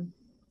 So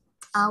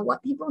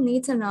what people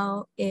need to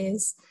know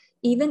is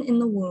even in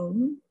the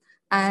womb,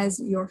 as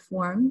you're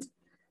formed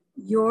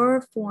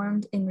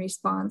in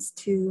response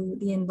to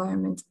the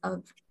environment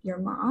of your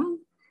mom.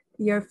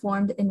 You're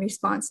formed in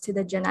response to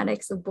the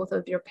genetics of both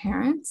of your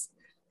parents,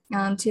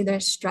 to their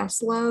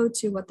stress load,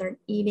 to what they're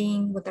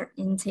eating, what they're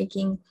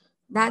intaking.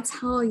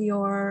 That's how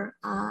your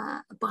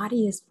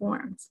body is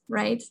formed,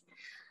 right?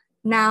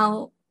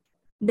 Now,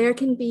 there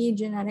can be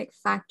genetic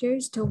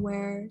factors to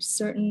where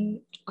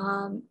certain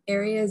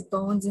areas,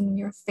 bones in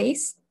your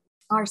face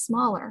are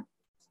smaller.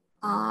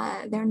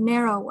 They're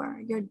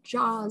narrower, your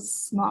jaw's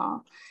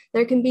small.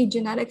 There can be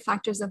genetic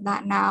factors of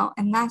that now,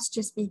 and that's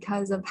just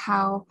because of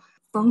how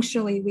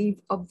functionally we've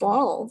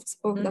evolved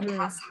over the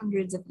past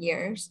hundreds of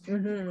years.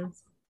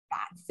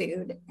 Bad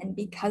food, and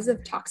because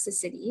of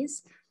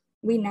toxicities,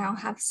 we now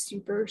have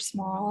super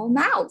small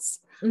mouths.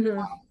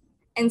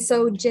 And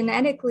so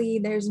genetically,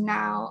 there's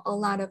now a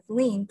lot of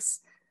links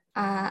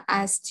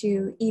as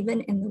to even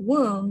in the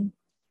womb,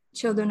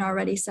 children are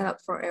already set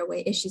up for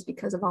airway issues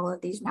because of all of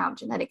these now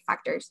genetic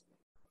factors.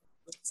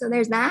 So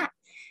there's that.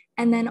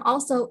 And then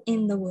also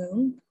in the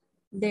womb,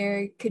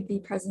 there could be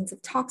presence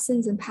of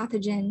toxins and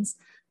pathogens.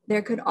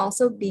 There could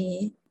also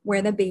be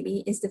where the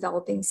baby is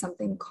developing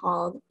something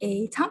called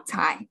a tongue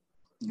tie.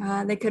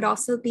 There could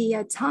also be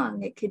a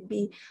tongue. It could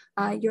be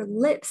your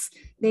lips.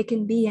 They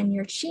can be in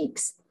your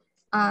cheeks.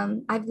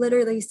 I've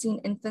literally seen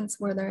infants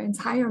where their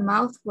entire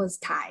mouth was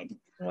tied.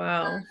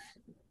 Wow.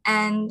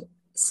 And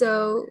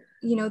so,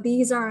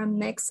 these are a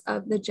mix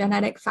of the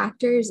genetic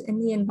factors in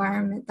the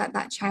environment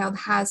that child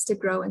has to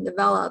grow and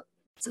develop.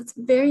 So it's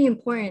very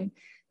important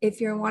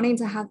if you're wanting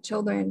to have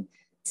children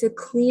to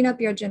clean up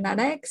your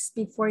genetics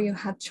before you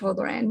have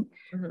children,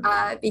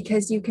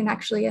 because you can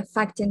actually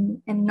affect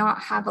and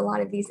not have a lot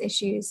of these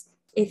issues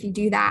if you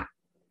do that.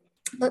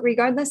 But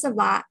regardless of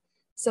that,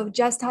 so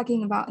just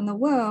talking about in the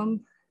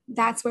womb,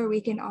 that's where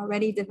we can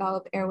already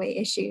develop airway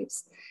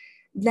issues.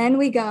 Then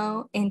we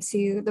go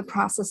into the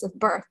process of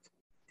birth.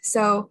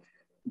 So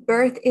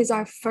birth is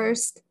our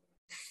first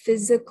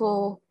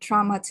physical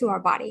trauma to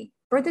our body.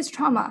 Birth is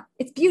trauma.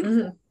 It's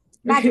beautiful.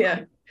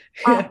 Magical.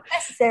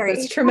 Necessary.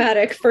 It's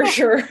traumatic for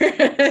sure.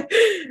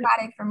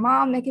 Traumatic for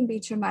mom. It can be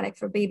traumatic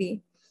for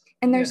baby.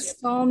 And there's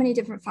so many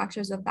different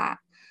factors of that.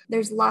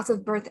 There's lots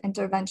of birth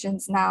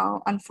interventions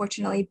now.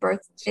 Unfortunately,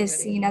 birth is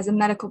seen as a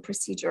medical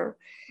procedure.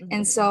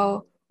 And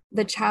so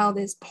the child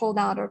is pulled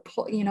out or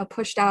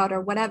pushed out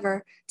or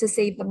whatever to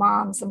save the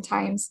mom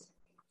sometimes.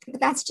 But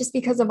that's just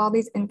because of all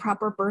these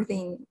improper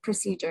birthing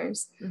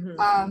procedures.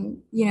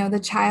 The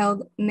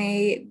child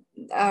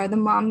the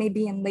mom may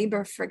be in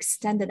labor for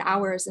extended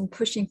hours and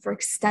pushing for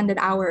extended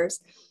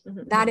hours.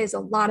 That is a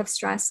lot of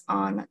stress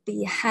on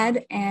the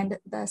head and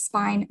the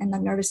spine and the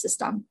nervous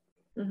system.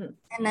 And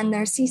then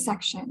there's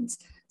C-sections.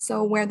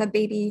 So where the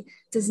baby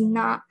does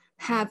not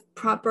have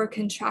proper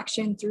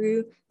contraction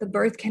through the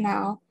birth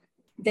canal,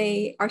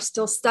 they are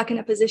still stuck in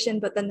a position,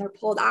 but then they're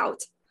pulled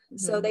out.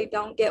 So they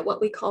don't get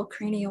what we call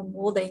cranial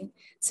molding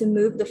to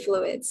move the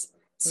fluids,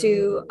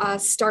 to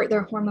start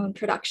their hormone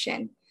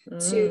production,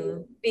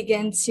 to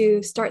begin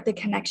to start the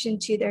connection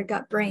to their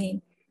gut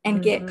brain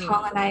and get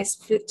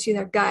colonized to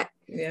their gut.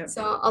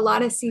 So a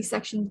lot of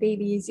C-section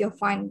babies, you'll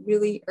find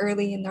really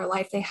early in their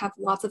life, they have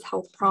lots of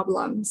health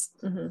problems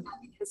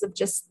because of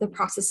just the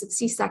process of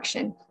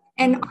C-section.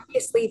 And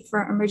obviously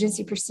for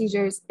emergency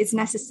procedures, it's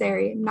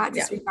necessary, not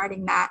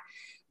disregarding that,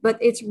 but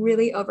it's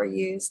really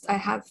overused. I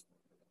have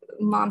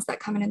moms that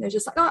come in and they're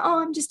just like,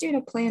 oh, I'm just doing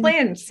a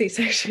planned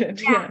C-section.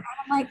 And I'm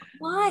like,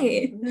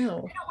 why? No, I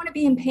don't want to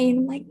be in pain.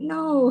 I'm like,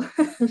 no,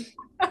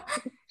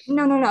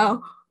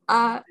 no,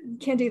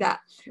 can't do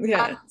that.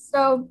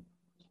 So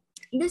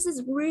this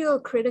is real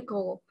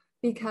critical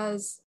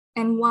because,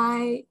 and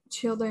why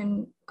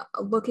children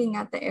looking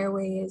at the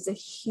airway is a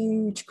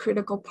huge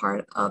critical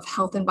part of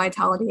health and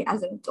vitality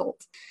as an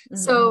adult.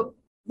 So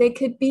they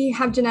could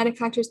have genetic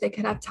factors. They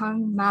could have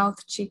tongue,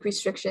 mouth, cheek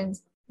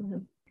restrictions.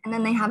 And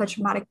then they have a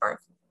traumatic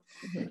birth.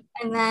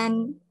 And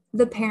then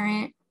the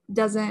parent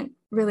doesn't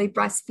really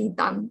breastfeed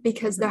them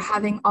because they're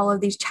having all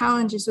of these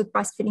challenges with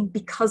breastfeeding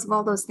because of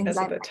all those things.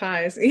 Because of the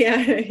ties.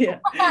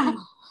 And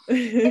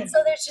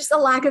so there's just a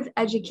lack of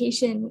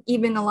education,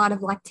 even a lot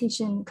of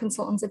lactation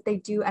consultants, if they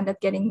do end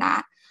up getting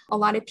that. A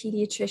lot of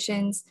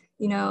pediatricians,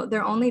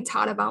 they're only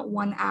taught about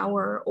 1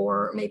 hour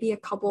or maybe a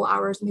couple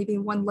hours, maybe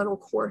one little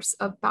course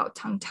about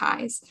tongue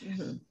ties.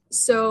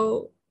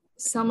 So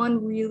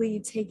someone really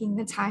taking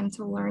the time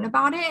to learn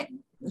about it,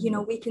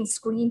 we can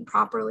screen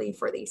properly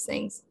for these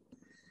things.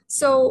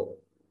 So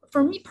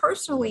for me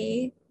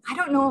personally, I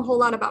don't know a whole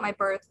lot about my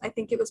birth. I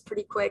think it was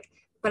pretty quick,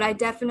 but I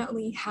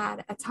definitely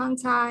had a tongue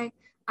tie.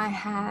 I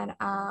had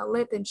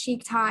lip and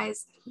cheek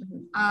ties.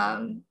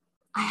 Mm-hmm.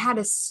 I had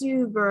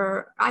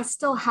I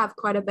still have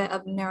quite a bit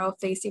of narrow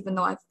face, even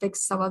though I've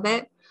fixed some of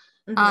it.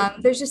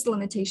 There's just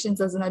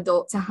limitations as an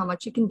adult to how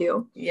much you can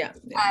do. Yeah.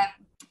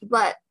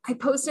 But I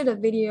posted a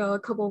video a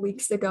couple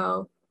weeks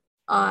ago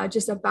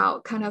just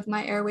about kind of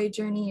my airway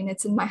journey, and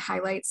it's in my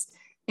highlights.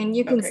 And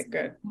you can see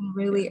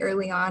really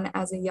early on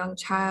as a young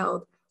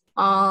child,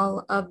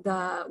 all of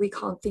we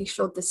call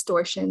facial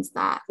distortions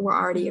that were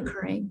already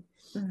occurring.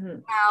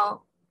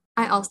 Now,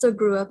 I also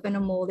grew up in a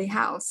moldy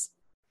house,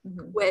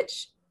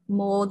 which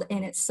mold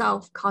in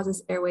itself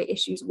causes airway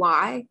issues.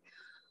 Why?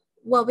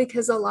 Well,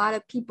 because a lot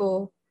of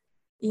people,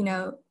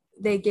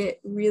 they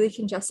get really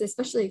congested,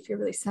 especially if you're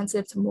really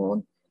sensitive to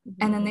mold.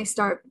 And then they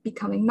start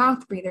becoming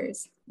mouth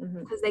breathers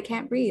because they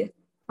can't breathe.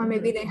 Or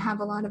maybe they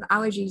have a lot of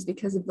allergies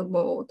because of the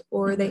mold,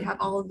 or they have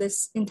all of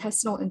this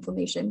intestinal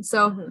inflammation.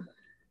 So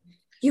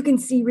you can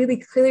see really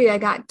clearly, I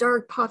got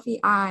dark, puffy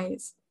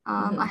eyes.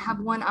 I have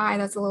one eye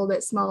that's a little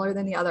bit smaller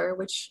than the other,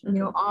 which,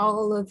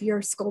 all of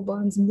your skull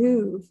bones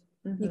move.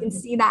 You can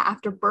see that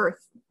after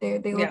birth. They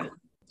look like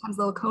sometimes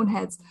little cone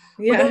heads.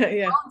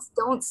 Bones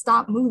don't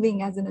stop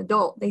moving as an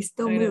adult. They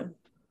still move.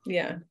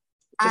 Yeah.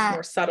 Just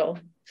more subtle.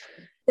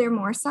 They're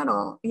more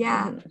subtle.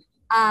 Yeah.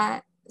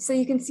 So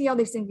you can see all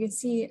these things. You can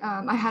see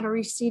I had a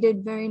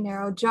receded, very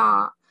narrow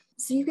jaw.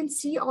 So you can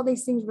see all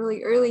these things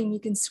really early, and you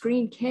can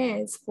screen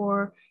kids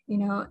for,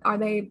 are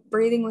they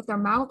breathing with their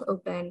mouth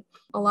open?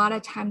 A lot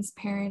of times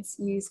parents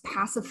use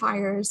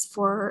pacifiers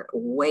for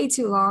way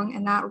too long,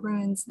 and that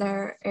ruins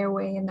their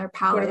airway and their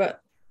palate. What about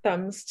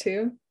thumbs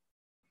too?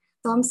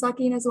 Thumb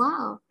sucking as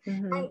well.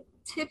 And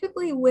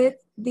typically with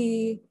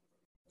the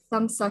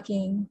thumb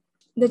sucking,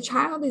 the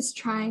child is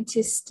trying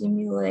to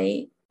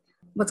stimulate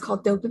what's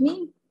called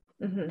dopamine,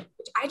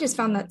 which I just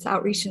found that's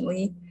out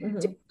recently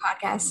doing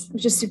podcasts,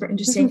 which is super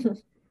interesting.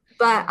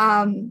 But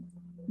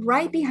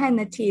right behind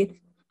the teeth,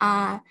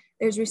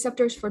 there's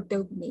receptors for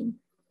dopamine.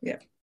 Yeah.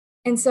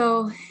 And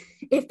so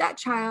if that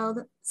child,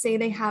 say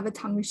they have a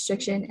tongue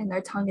restriction and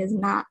their tongue is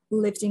not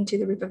lifting to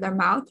the roof of their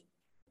mouth,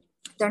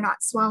 they're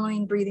not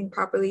swallowing, breathing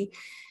properly,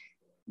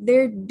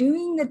 they're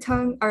doing the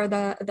tongue or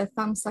the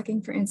thumb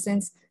sucking, for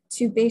instance,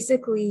 to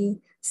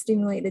basically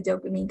stimulate the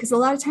dopamine, because a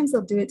lot of times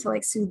they'll do it to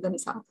like soothe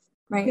themselves,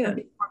 right? Or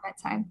before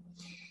bedtime.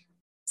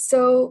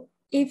 So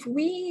if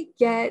we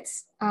get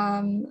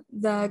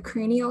the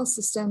cranial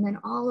system and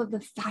all of the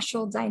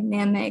fascial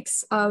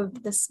dynamics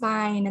of the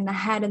spine and the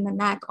head and the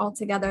neck all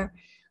together,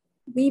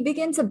 we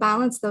begin to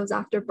balance those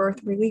after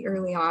birth really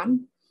early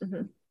on.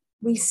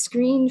 We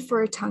screen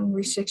for tongue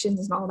restrictions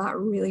and all that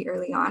really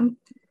early on.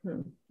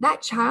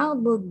 That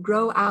child will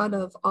grow out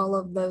of all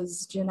of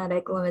those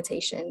genetic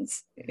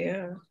limitations.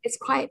 Yeah. It's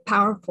quite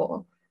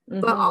powerful.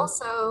 But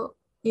also,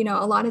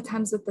 a lot of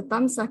times with the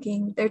thumb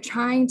sucking, they're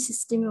trying to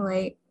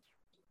stimulate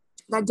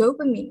that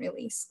dopamine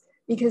release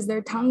because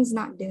their tongue's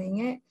not doing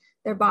it,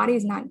 their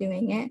body's not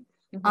doing it.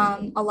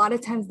 A lot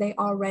of times they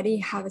already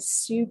have a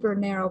super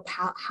narrow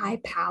high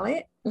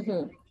palate.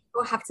 People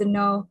have to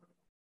know,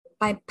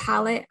 by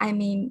palate, I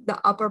mean the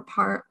upper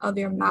part of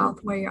your mouth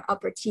where your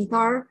upper teeth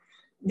are.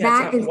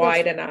 That is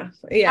wide enough.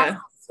 Yeah. That's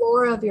the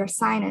floor of your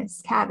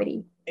sinus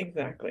cavity.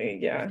 Exactly.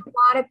 Yeah.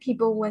 A lot of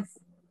people with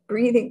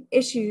breathing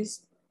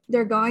issues,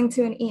 they're going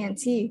to an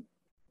ENT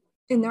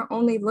and they're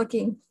only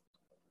looking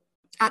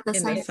at the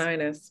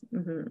sinus.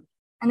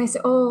 And they say,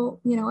 oh,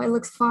 it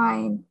looks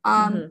fine.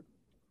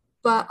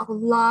 But a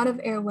lot of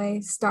airway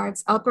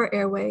starts, upper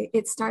airway,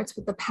 it starts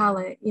with the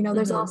palate.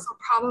 There's also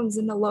problems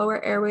in the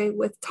lower airway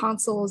with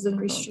tonsils and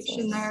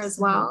restriction there as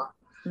well.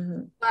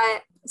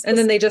 But and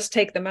then they just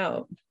take them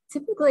out.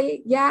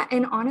 Typically, yeah.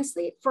 And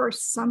honestly, for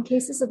some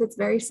cases, if it's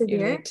very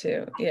severe, you need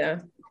to,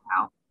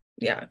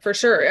 yeah, for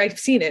sure. I've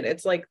seen it.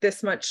 It's like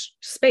this much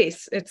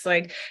space. It's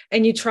like,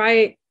 and you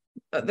try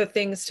the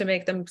things to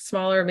make them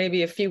smaller,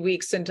 maybe a few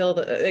weeks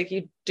until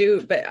you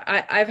do. But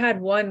I've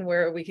had one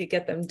where we could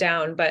get them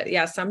down. But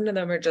yeah, some of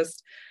them are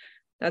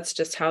that's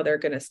just how they're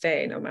going to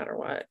stay no matter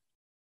what.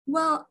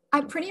 Well,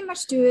 I pretty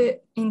much do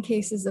it in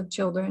cases of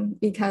children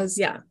because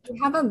we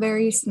have a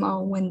very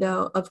small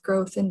window of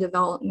growth and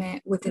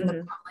development within the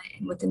palate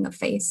and within the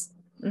face.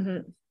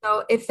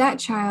 So if that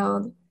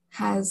child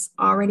has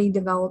already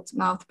developed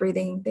mouth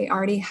breathing, they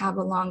already have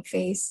a long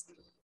face,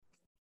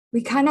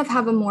 we kind of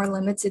have a more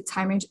limited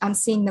time range. I'm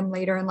seeing them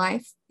later in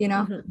life,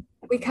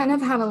 we kind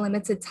of have a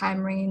limited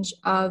time range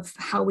of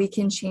how we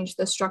can change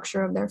the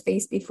structure of their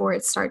face before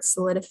it starts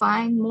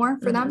solidifying more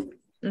for them.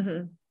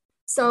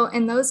 So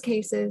in those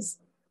cases,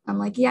 I'm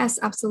like, yes,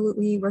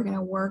 absolutely. We're going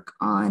to work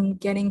on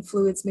getting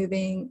fluids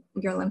moving,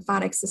 your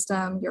lymphatic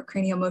system, your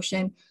cranial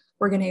motion.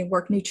 We're going to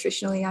work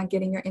nutritionally on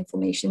getting your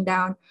inflammation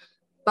down.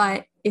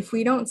 But if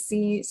we don't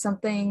see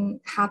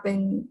something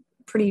happen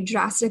pretty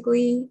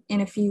drastically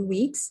in a few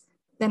weeks,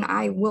 then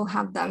I will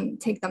have them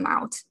take them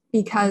out,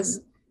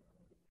 because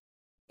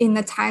in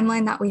the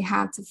timeline that we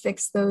have to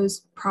fix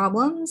those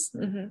problems,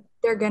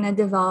 they're going to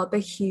develop a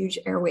huge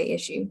airway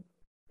issue.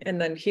 And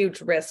then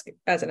huge risk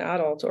as an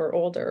adult or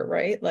older,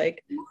 right?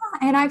 Like, yeah.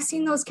 And I've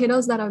seen those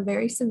kiddos that are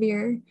very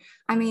severe.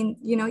 I mean,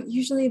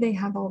 usually they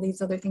have all these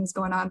other things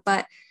going on,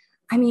 but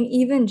I mean,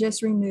 even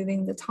just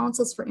removing the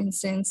tonsils, for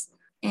instance,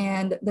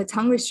 and the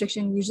tongue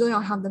restriction, usually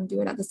I'll have them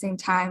do it at the same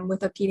time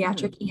with a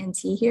pediatric ENT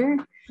here.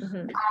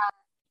 A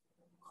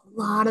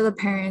lot of the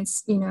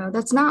parents,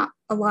 that's not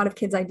a lot of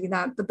kids I do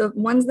that, but the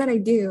ones that I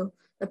do,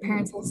 the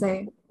parents will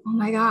say, oh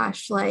my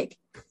gosh, like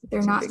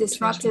they're not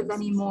disruptive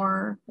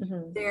anymore.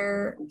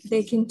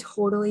 They can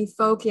totally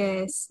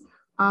focus.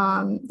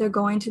 They're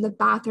going to the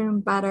bathroom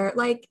better.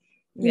 Like,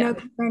 their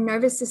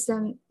nervous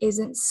system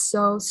isn't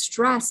so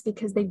stressed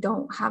because they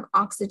don't have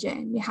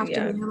oxygen. You have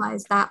to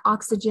realize that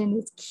oxygen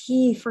is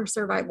key for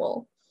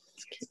survival.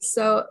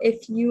 So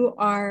if you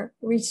are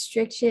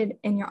restricted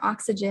in your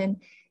oxygen,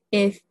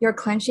 if you're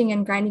clenching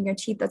and grinding your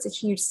teeth, that's a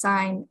huge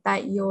sign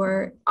that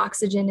your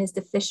oxygen is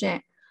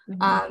deficient.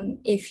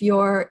 If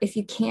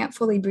you can't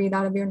fully breathe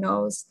out of your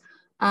nose,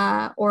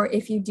 or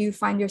if you do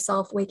find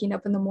yourself waking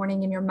up in the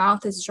morning and your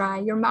mouth is dry,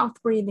 your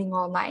mouth breathing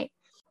all night,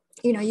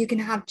 you can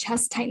have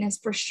chest tightness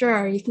for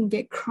sure. You can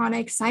get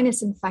chronic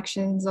sinus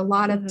infections. A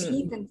lot of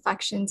teeth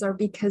infections are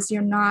because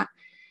you're not,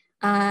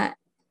 a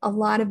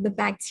lot of the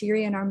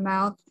bacteria in our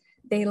mouth,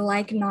 they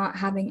like not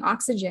having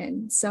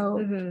oxygen. So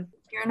if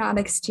you're not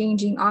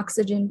exchanging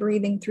oxygen,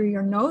 breathing through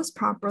your nose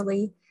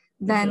properly,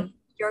 then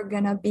you're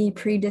going to be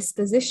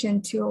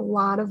predispositioned to a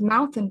lot of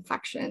mouth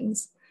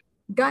infections,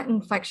 gut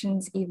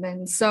infections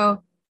even.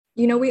 So,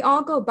 we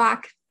all go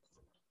back,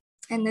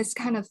 and this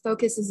kind of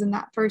focuses in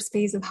that first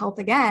phase of health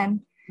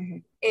again,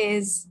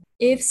 is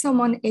if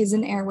someone is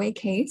an airway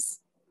case,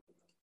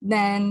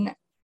 then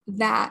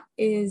that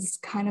is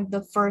kind of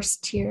the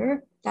first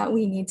tier that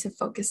we need to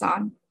focus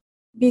on,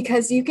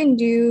 because you can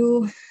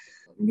do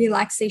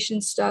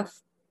relaxation stuff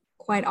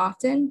quite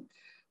often,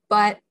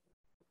 but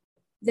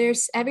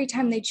there's every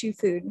time they chew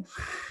food,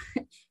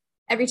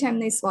 every time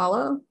they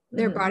swallow,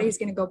 their body is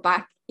going to go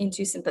back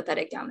into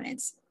sympathetic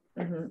dominance,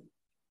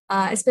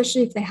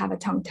 especially if they have a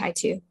tongue tie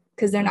too,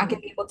 because they're not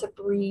going to be able to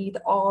breathe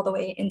all the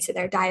way into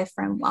their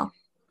diaphragm well.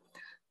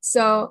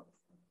 So,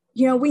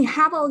 we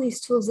have all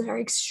these tools that are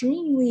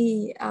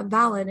extremely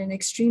valid and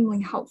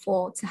extremely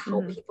helpful to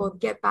help people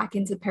get back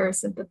into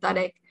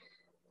parasympathetic,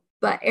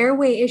 but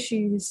airway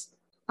issues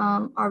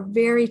are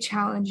very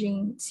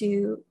challenging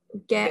to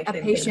get a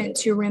patient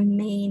to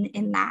remain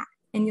in that.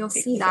 And you'll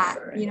see that,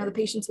 the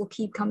patients will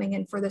keep coming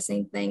in for the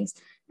same things.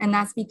 And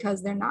that's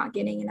because they're not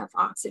getting enough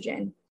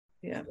oxygen.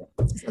 Yeah.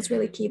 So it's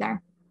really key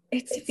there.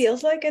 It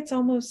feels like it's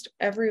almost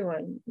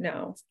everyone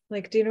now.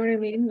 Like, do you know what I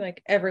mean?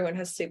 Like everyone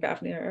has sleep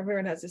apnea,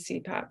 everyone has a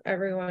CPAP,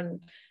 everyone,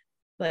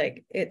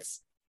 like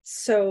it's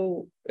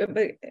so,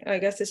 but I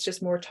guess it's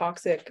just more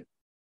toxic.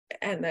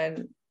 And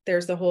then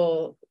there's the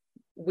whole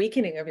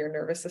weakening of your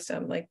nervous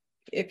system. Like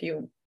if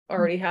you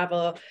already have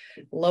a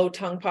low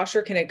tongue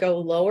posture, can it go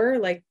lower?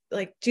 Like,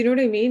 do you know what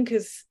I mean?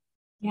 Because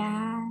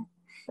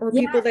or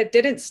people that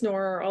didn't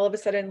snore are all of a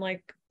sudden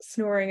like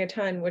snoring a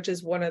ton, which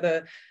is one of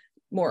the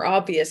more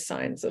obvious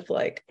signs of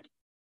like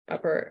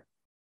upper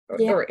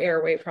or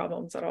airway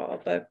problems at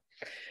all. But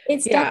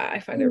it's I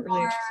find it really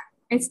interesting.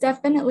 It's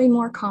definitely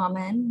more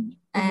common.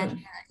 And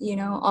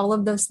all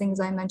of those things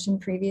I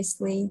mentioned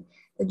previously,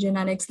 the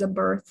genetics, the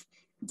birth,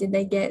 did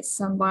they get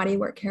some body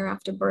work care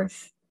after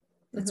birth?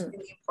 That's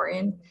really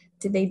important.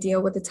 Did they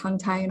deal with the tongue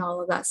tie and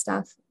all of that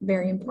stuff?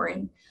 Very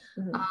important.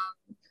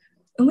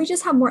 And we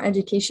just have more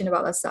education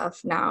about that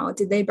stuff now.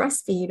 Did they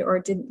breastfeed,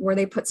 or were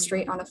they put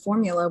straight on a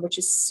formula, which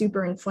is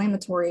super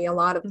inflammatory, a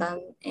lot of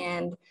them,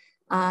 and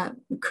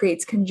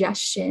creates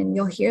congestion.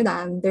 You'll hear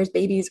them. There's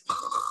babies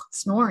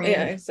snoring.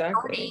 Yeah,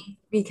 exactly.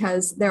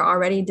 Because they're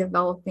already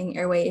developing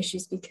airway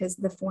issues because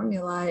the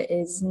formula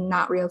is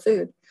not real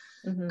food.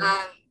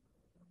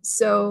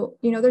 So,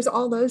 there's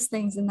all those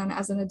things. And then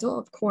as an adult,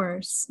 of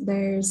course,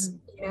 there's,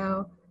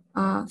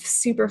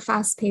 super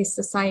fast-paced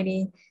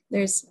society.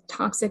 There's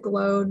toxic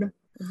load,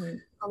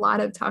 a lot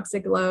of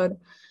toxic load.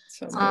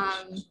 So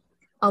much.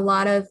 A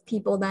lot of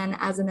people then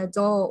as an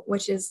adult,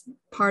 which is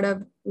part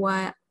of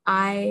what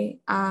I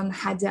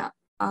had to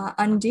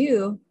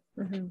undo,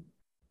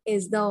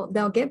 is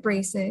they'll get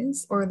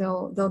braces, or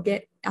they'll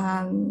get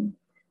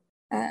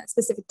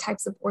specific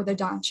types of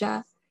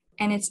orthodontia,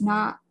 and it's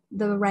not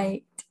the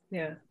right.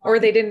 Yeah. Or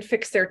they didn't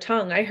fix their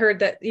tongue. I heard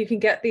that you can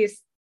get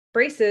these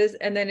braces,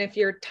 and then if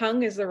your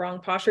tongue is the wrong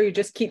posture, you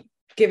just keep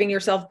giving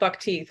yourself buck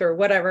teeth or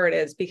whatever it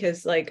is,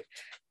 because like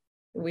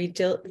we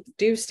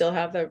do still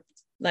have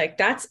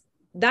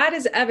that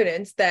is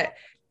evidence that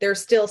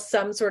there's still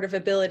some sort of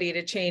ability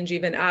to change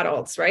even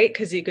adults, right?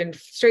 Because you can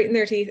straighten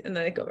their teeth and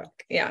then they go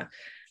back. Yeah.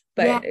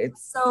 But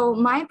so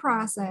my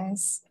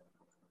process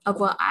of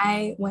what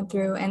I went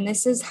through, and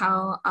this is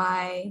how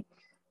I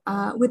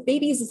with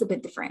babies is a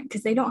bit different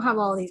because they don't have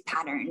all these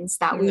patterns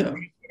that we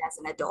learned as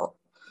an adult.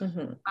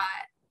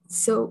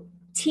 So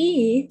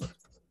teeth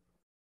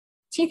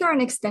are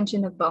an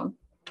extension of bone.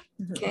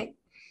 Okay.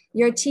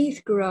 Your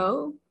teeth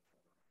grow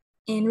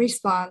in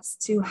response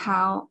to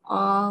how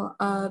all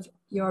of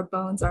your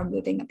bones are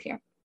moving up here.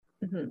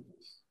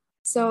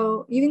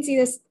 So you can see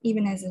this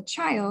even as a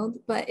child,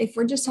 but if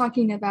we're just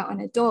talking about an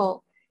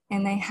adult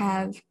and they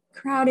have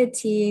crowded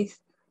teeth,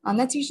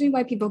 that's usually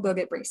why people go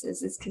get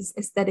braces, is because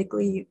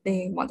aesthetically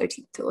they want their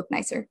teeth to look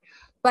nicer.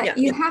 But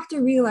you have to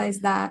realize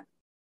that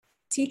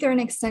teeth are an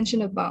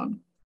extension of bone.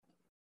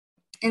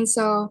 And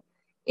so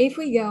if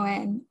we go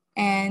in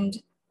and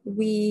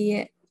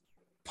we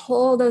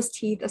pull those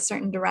teeth a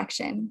certain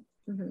direction,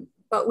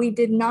 but we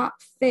did not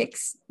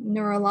fix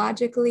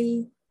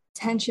neurologically,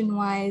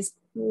 tension-wise,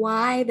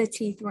 why the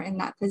teeth were in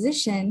that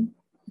position,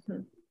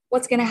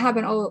 what's going to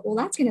happen? Oh, well,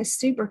 that's going to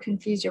super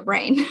confuse your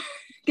brain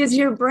because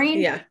your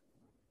brain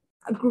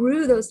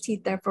grew those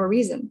teeth there for a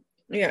reason.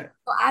 So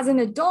as an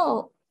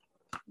adult,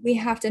 we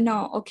have to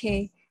know,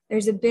 okay,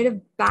 there's a bit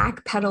of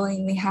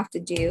backpedaling we have to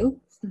do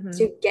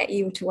to get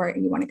you to where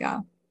you want to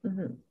go.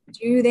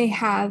 Do they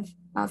have,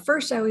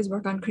 first, I always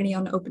work on cranial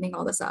and opening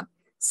all this up.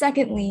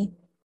 Secondly,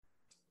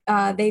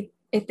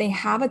 if they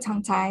have a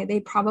tongue tie, they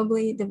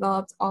probably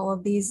developed all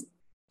of these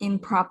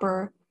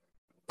improper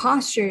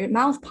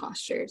mouth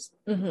postures,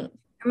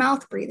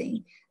 mouth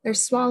breathing. They're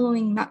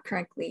swallowing not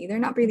correctly. They're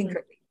not breathing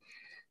correctly.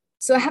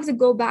 So I have to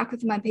go back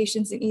with my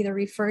patients and either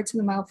refer to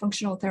the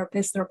myofunctional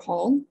therapist they're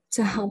called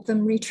to help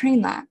them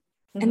retrain that.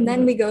 And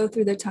then we go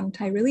through the tongue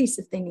tie release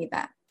if they need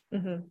that.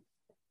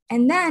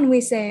 And then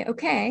we say,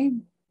 okay,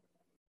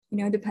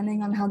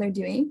 depending on how they're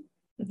doing,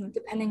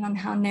 depending on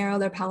how narrow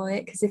their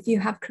palate, because if you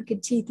have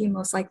crooked teeth, you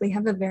most likely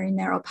have a very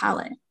narrow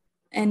palate,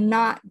 and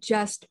not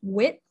just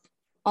width,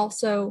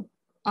 also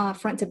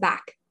front to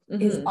back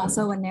is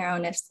also a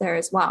narrowness there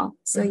as well.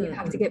 So you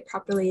have to get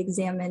properly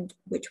examined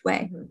which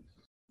way.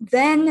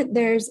 Then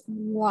there's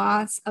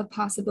lots of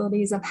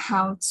possibilities of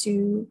how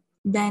to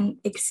then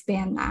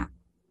expand that.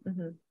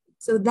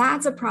 So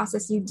that's a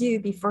process you do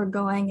before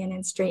going in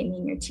and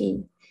straightening your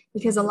teeth,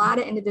 because a lot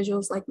of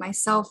individuals like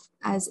myself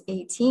as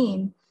a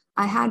teen,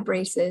 I had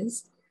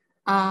braces,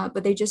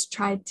 but they just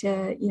tried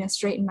to,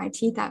 straighten my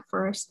teeth at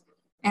first.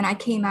 And I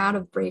came out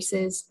of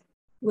braces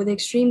with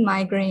extreme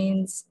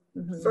migraines,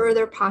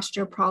 further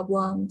posture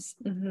problems,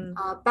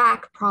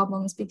 back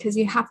problems, because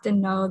you have to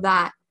know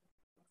that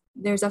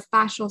there's a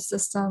fascial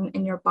system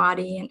in your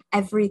body and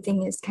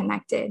everything is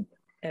connected.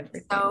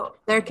 So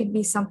there could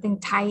be something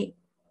tight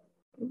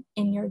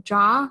in your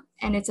jaw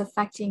and it's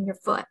affecting your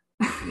foot.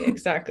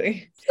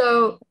 Exactly.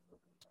 So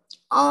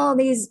all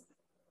these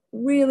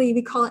really,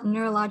 we call it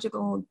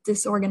neurological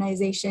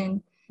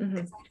disorganization,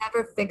 because I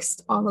never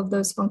fixed all of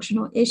those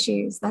functional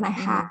issues that I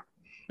had.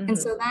 And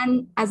so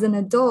then as an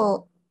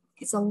adult,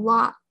 it's a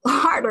lot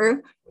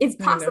harder. It's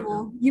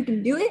possible. You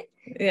can do it.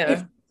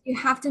 If you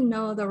have to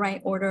know the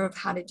right order of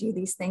how to do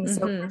these things.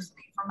 So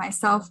personally for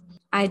myself,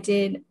 I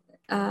did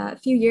a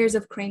few years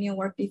of cranial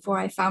work before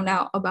I found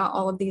out about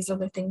all of these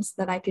other things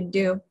that I could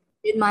do.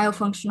 Did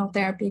myofunctional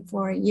therapy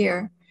for a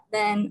year.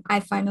 Then I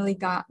finally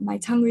got my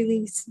tongue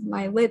released,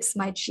 my lips,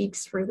 my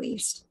cheeks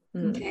released.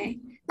 Okay.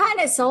 That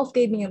in itself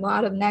gave me a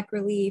lot of neck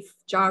relief,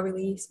 jaw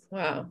release.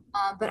 Wow.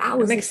 But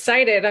I'm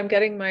excited. I'm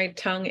getting my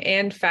tongue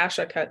and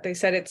fascia cut. They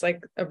said it's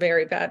like a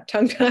very bad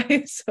tongue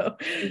tie. So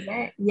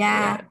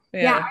yeah.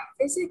 I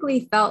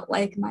physically felt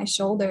like my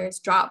shoulders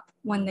dropped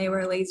when they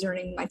were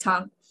lasering my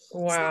tongue.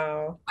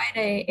 Wow. So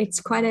it's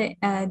quite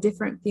a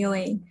different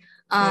feeling.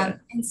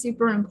 And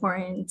super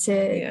important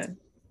to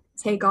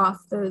take off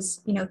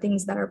those,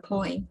 things that are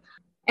pulling.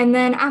 And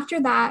then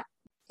after that,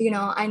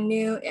 I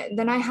knew,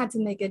 then I had to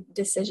make a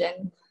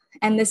decision.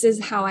 And this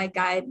is how I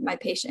guide my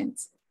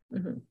patients.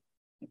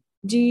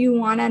 Do you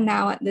want to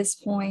now at this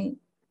point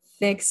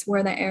fix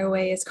where the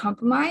airway is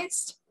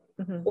compromised?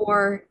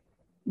 Or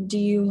do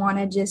you want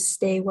to just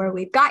stay where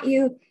we've got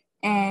you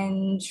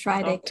and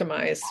try to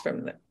optimize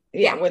from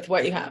with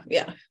what you have?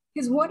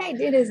 Because what I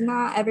did is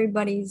not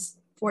everybody's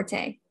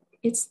forte.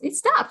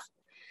 It's tough.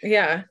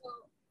 So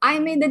I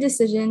made the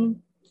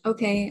decision,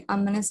 okay,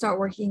 I'm going to start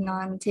working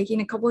on taking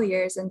a couple of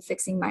years and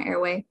fixing my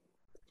airway.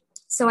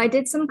 So I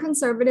did some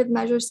conservative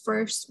measures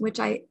first, which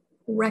I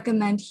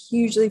recommend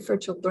hugely for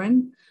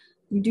children.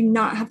 You do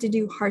not have to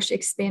do harsh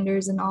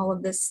expanders and all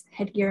of this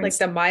headgear. Like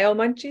the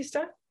munchy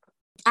stuff?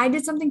 I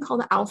did something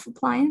called the ALF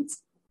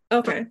appliance.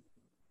 Okay.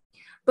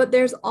 But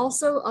there's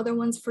also other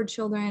ones for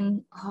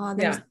children.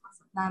 There's lots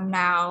of them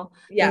now.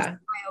 There's the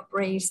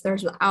BioBrace,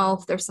 there's the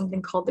ALF, there's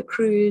something called the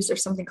Cruise,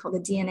 there's something called the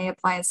DNA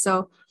appliance.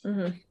 So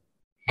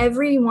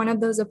every one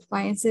of those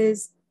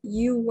appliances,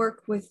 you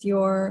work with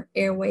your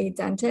airway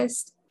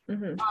dentist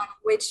on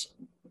which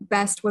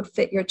best would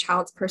fit your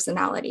child's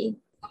personality.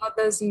 Some of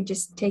those you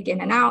just take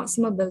in and out.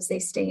 Some of those they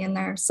stay in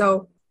there.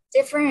 So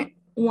different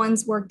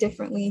ones work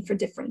differently for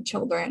different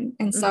children.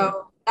 And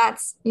so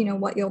that's,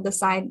 what you'll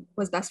decide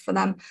was best for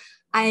them.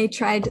 I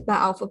tried the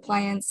ALF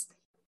appliance.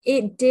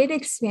 It did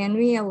expand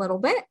me a little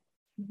bit,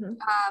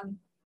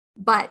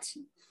 but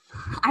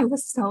I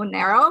was so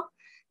narrow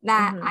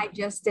that I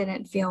just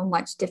didn't feel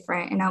much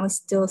different. And I was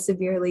still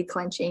severely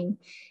clenching,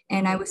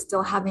 and I was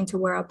still having to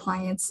wear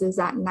appliances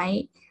at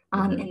night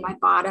in my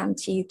bottom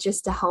teeth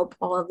just to help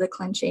all of the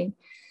clenching.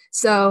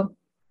 So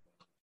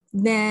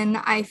then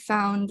I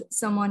found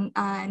someone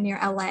near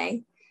LA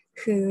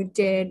who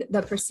did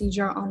the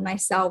procedure on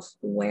myself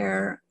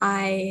where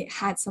I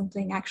had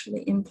something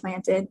actually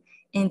implanted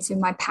into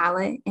my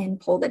palate and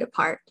pulled it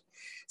apart.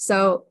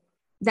 So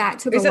that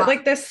took Is a it lot.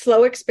 like this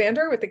slow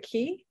expander with a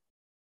key?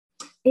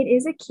 It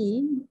is a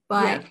key,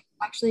 but Yeah. it's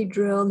actually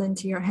drilled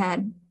into your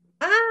head.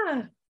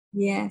 Ah,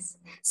 Yes.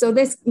 So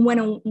this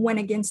went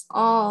against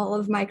all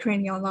of my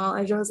cranial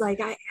knowledge. I was like,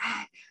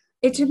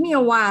 it took me a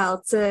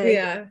while to,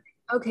 yeah.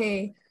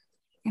 okay,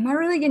 am I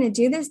really going to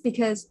do this?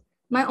 Because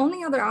my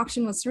only other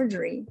option was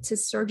surgery, to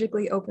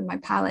surgically open my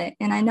palate.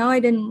 And I know I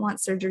didn't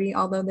want surgery,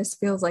 although this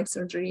feels like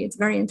surgery. It's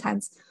very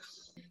intense.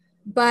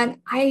 But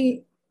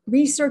I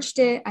researched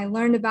it. I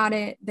learned about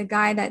it. The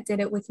guy that did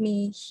it with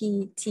me,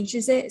 he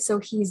teaches it. So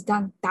he's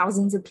done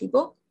thousands of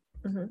people.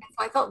 Mm-hmm.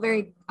 So I felt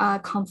very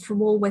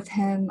comfortable with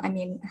him. I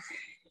mean,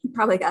 he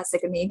probably got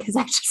sick of me because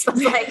I just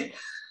was like,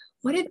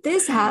 what if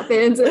this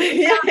happens?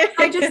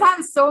 I just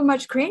have so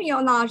much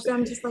cranial knowledge that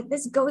I'm just like,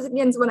 this goes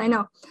against what I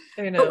know.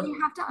 But we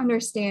have to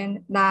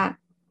understand that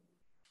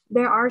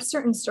there are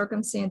certain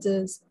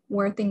circumstances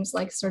where things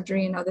like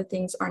surgery and other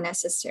things are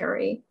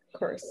necessary. Of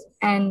course.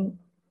 And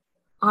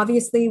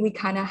obviously, we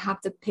kind of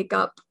have to pick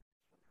up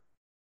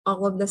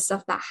all of the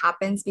stuff that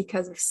happens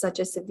because of such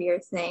a severe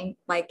thing.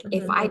 Like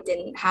if I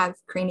didn't have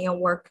cranial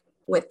work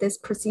with this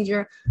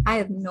procedure, I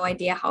have no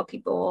idea how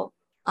people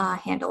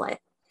handle it.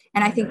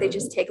 And I think they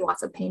just take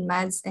lots of pain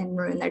meds and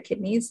ruin their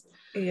kidneys.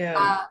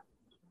 Yeah.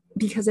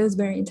 Because it was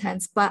very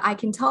intense. But I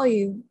can tell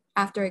you,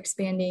 after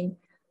expanding,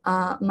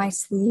 my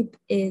sleep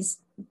is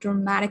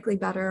dramatically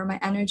better. My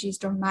energy is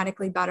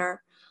dramatically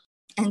better.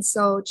 And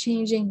so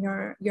changing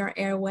your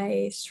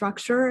airway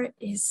structure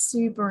is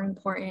super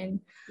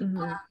important.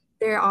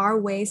 There are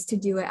ways to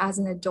do it as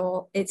an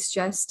adult. It's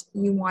just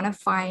you want to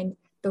find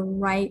the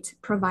right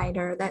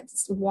provider that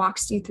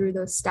walks you through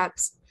those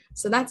steps.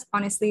 So that's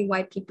honestly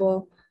why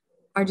people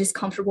are just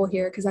comfortable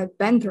here, because I've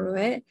been through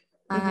it.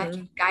 I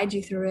can guide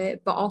you through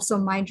it, but also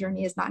my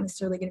journey is not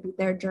necessarily going to be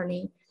their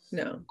journey.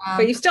 No,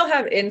 but you still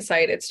have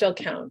insight. It still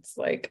counts,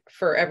 like,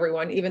 for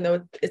everyone, even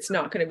though it's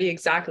not going to be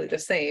exactly the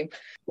same.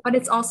 But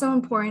it's also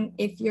important,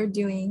 if you're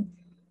doing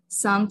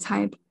some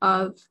type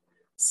of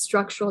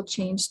structural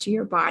change to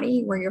your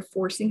body where you're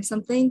forcing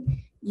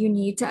something, you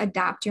need to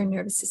adapt your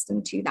nervous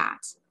system to that.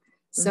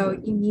 So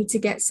you need to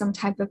get some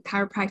type of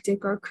chiropractic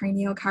or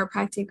cranial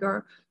chiropractic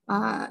or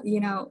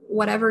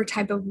whatever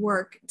type of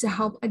work to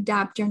help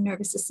adapt your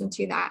nervous system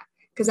to that.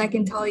 Because I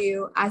can tell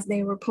you, as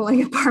they were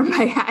pulling apart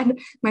my head,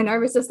 my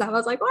nervous system, I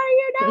was like, what are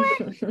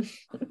you doing?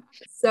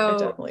 So I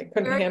definitely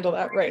couldn't handle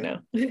that right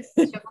now.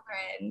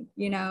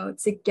 Children,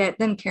 to get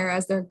them care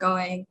as they're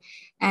going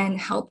and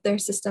help their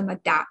system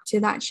adapt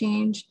to that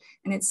change.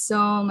 And it's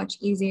so much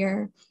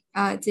easier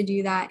to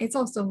do that. It's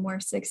also more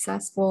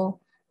successful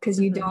because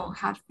you don't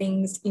have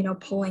things,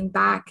 pulling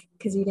back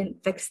because you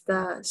didn't fix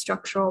the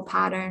structural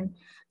pattern.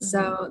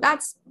 So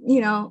that's,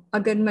 a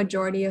good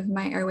majority of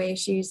my airway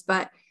issues.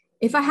 But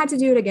if I had to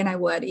do it again, I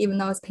would, even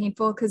though it's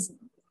painful, because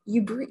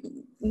you breathe,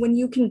 when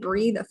you can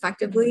breathe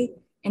effectively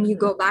and you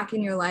go back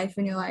in your life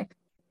and you're like,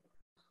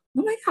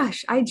 oh my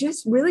gosh, I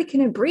just really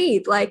couldn't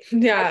breathe. Like,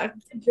 yeah,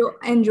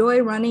 I enjoy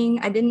running.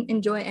 I didn't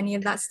enjoy any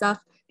of that stuff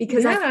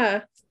because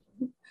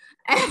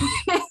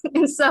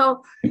and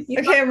so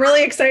I'm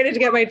really excited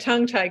to get my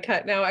tongue tie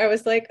cut now. I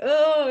was like,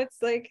 oh,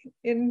 it's like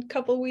in a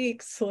couple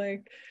weeks,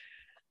 like,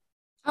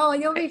 oh,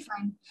 you'll be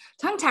fine.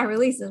 Tongue tie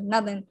release is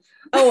nothing.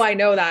 Oh, I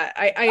know that.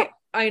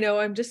 I know.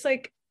 I'm just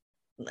like,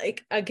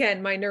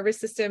 again, my nervous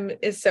system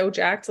is so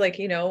jacked. Like,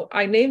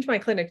 I named my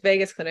clinic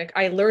Vagus Clinic.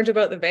 I learned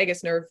about the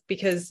vagus nerve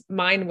because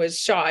mine was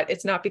shot.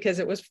 It's not because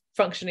it was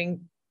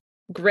functioning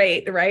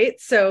great.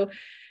 Right. So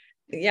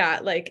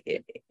yeah, like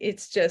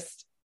it's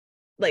just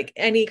like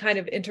any kind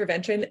of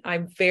intervention,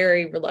 I'm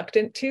very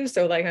reluctant to.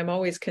 So like, I'm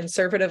always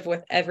conservative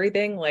with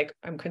everything. Like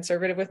I'm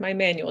conservative with my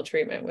manual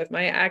treatment, with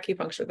my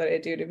acupuncture that I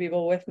do to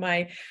people, with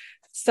my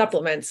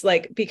supplements,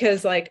 like,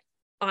 because like,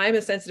 I'm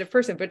a sensitive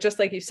person, but just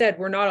like you said,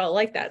 we're not all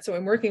like that. So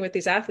I'm working with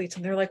these athletes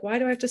and they're like, why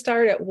do I have to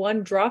start at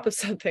one drop of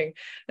something?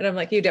 And I'm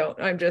like, you don't,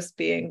 I'm just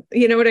being,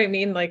 you know what I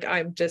mean? Like,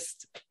 I'm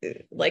just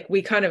like,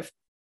 we kind of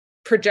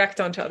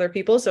project onto other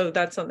people. So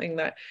that's something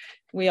that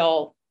we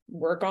all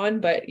work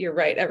on, but you're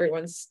right.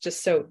 Everyone's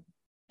just so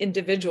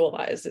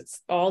individualized. It's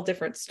all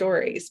different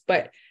stories,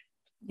 but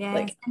yes.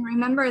 Like, and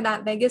remember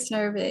that vagus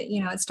nerve, it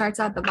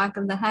starts at the back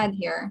of the head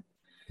here.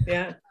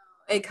 Yeah.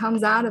 It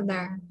comes out of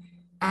there.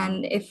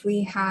 And if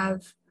we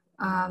have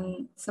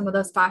some of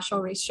those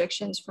fascial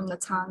restrictions from the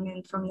tongue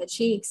and from the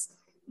cheeks,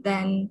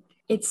 then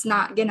it's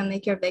not going to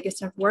make your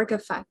vagus nerve work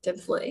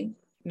effectively.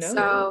 No.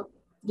 So,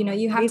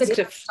 you have to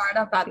start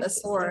up at the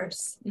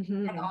source.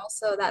 And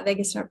also that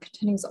vagus nerve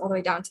continues all the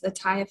way down to the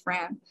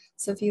diaphragm.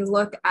 So if you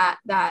look at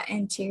that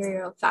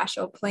anterior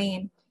fascial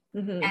plane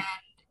and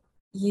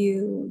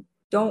you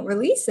don't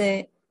release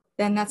it,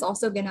 then that's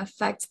also going to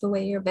affect the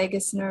way your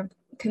vagus nerve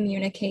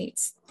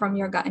communicates from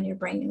your gut and your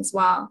brain as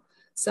well.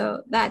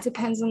 So that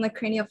depends on the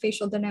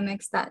craniofacial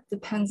dynamics. That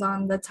depends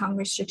on the tongue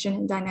restriction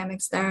and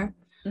dynamics there.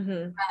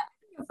 You'll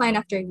find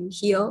after you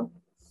heal,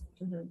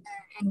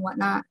 and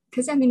whatnot.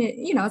 Because I mean,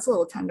 it's a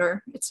little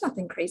tender. It's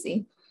nothing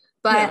crazy.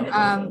 But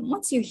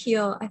once you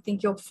heal, I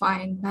think you'll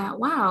find that,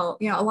 wow,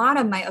 a lot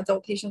of my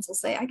adult patients will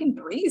say, I can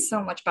breathe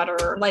so much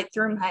better, like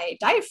through my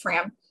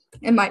diaphragm,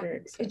 and my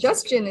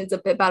digestion is a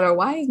bit better.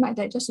 Why is my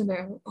digestion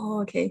there?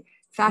 Oh, okay.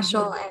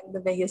 Fascial and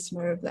the vagus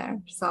nerve there.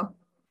 So,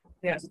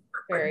 yeah,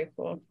 very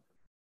cool.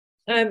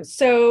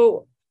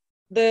 So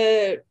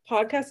the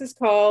podcast is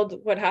called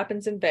What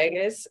Happens in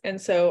Vagus. And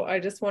so I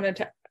just wanted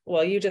to,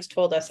 you just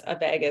told us a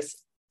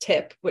vagus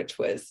tip, which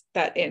was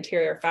that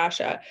anterior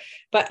fascia,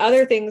 but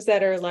other things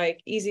that are like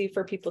easy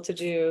for people to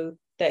do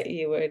that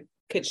you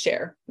could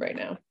share right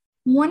now.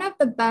 One of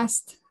the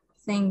best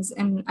things,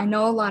 and I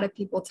know a lot of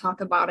people talk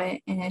about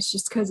it, and it's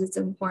just because it's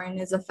important,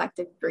 is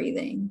effective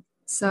breathing.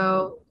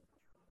 So,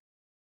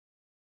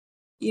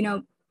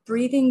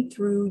 breathing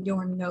through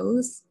your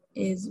nose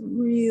is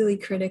really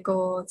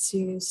critical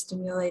to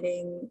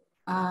stimulating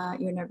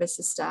your nervous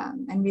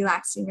system and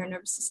relaxing your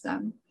nervous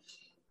system.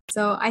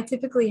 So I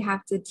typically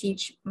have to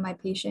teach my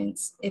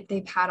patients, if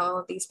they've had all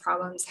of these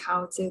problems,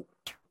 how to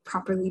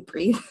properly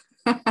breathe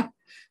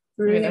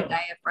through their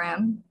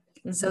diaphragm.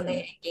 So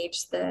they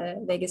engage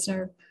the vagus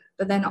nerve,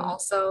 but then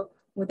also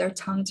with their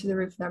tongue to the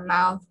roof of their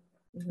mouth,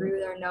 through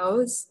their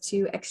nose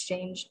to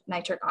exchange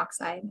nitric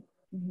oxide.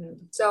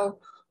 So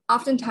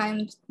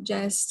oftentimes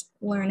just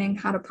learning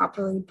how to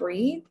properly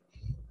breathe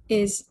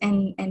is,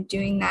 and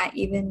doing that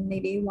even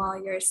maybe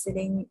while you're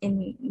sitting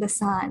in the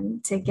sun,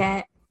 to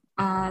get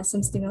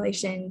some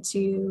stimulation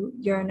to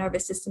your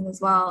nervous system as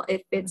well.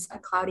 If it's a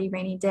cloudy,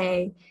 rainy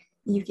day,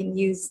 you can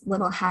use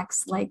little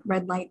hacks like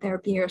red light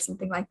therapy or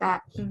something like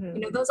that.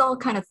 Those all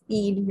kind of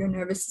feed your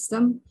nervous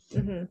system.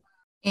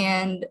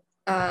 And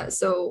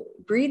so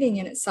breathing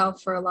in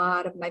itself for a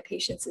lot of my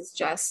patients is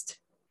just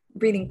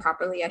breathing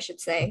properly, I should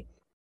say,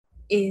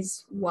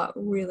 is what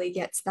really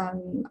gets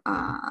them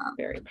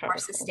more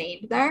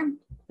sustained there.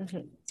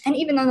 And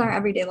even in their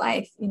everyday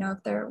life,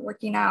 if they're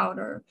working out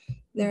or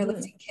they're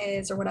lifting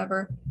kids or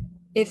whatever,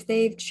 if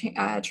they've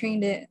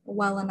trained it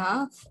well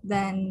enough,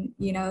 then,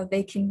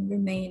 they can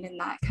remain in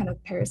that kind of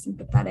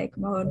parasympathetic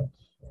mode.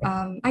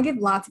 I give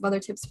lots of other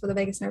tips for the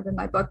vagus nerve in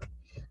my book.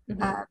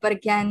 But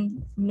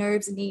again,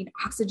 nerves need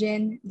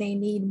oxygen, they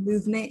need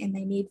movement, and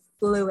they need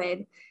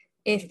fluid.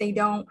 If they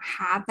don't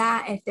have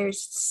that, if they're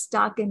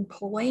stuck in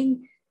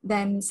pulling,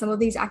 then some of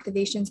these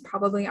activations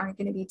probably aren't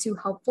going to be too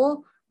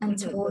helpful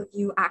until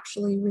you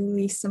actually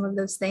release some of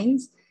those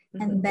things.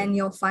 And then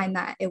you'll find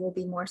that it will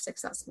be more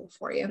successful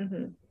for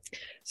you.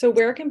 So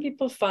where can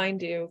people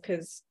find you?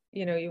 Because,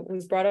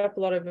 we've brought up a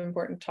lot of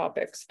important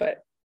topics,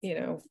 but,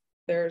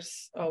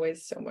 there's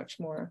always so much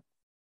more.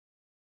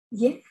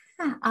 Yeah.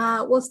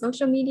 Well,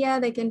 social media,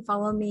 they can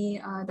follow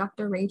me.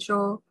 Dr.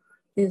 Rachel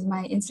is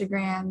my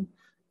Instagram.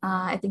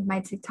 I think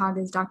my TikTok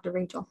is Dr.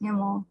 Rachel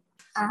Hamel.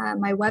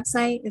 My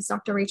website is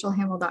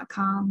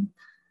drrachelhamel.com,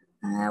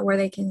 where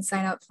they can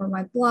sign up for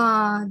my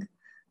blog,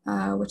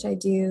 which I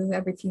do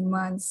every few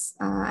months.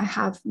 I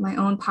have my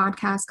own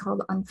podcast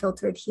called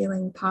Unfiltered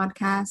Healing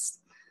Podcast,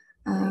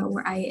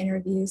 where I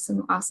interview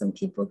some awesome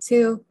people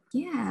too.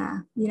 Yeah,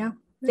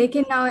 they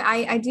can now,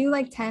 I do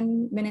like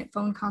 10-minute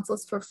phone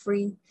consults for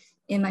free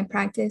in my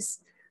practice.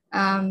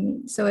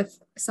 So if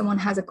someone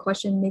has a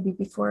question, maybe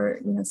before,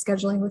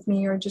 scheduling with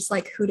me, or just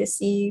like who to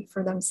see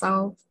for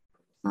themselves,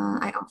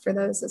 I offer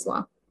those as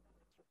well.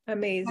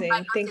 Amazing.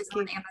 Thank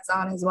you. On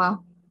Amazon as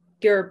well.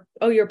 Your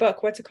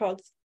book, what's it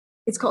called?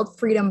 It's called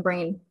Freedom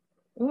Brain.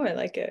 Oh, I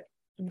like it.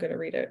 I'm going to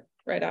read it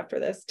right after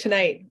this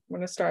tonight. I'm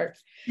going to start.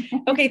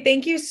 Okay.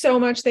 Thank you so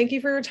much. Thank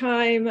you for your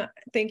time.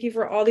 Thank you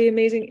for all the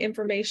amazing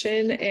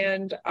information.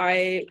 And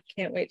I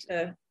can't wait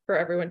for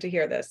everyone to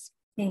hear this.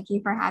 Thank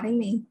you for having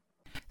me.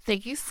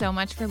 Thank you so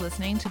much for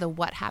listening to the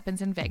What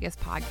Happens in Vagus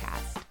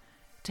podcast.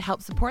 To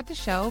help support the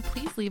show,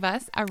 please leave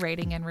us a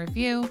rating and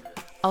review.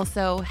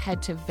 Also,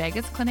 head to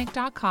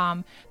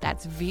vagusclinic.com,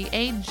 that's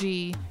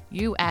VAGUS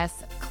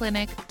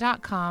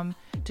clinic.com,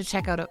 to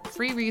check out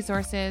free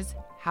resources,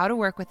 how to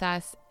work with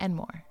us, and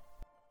more.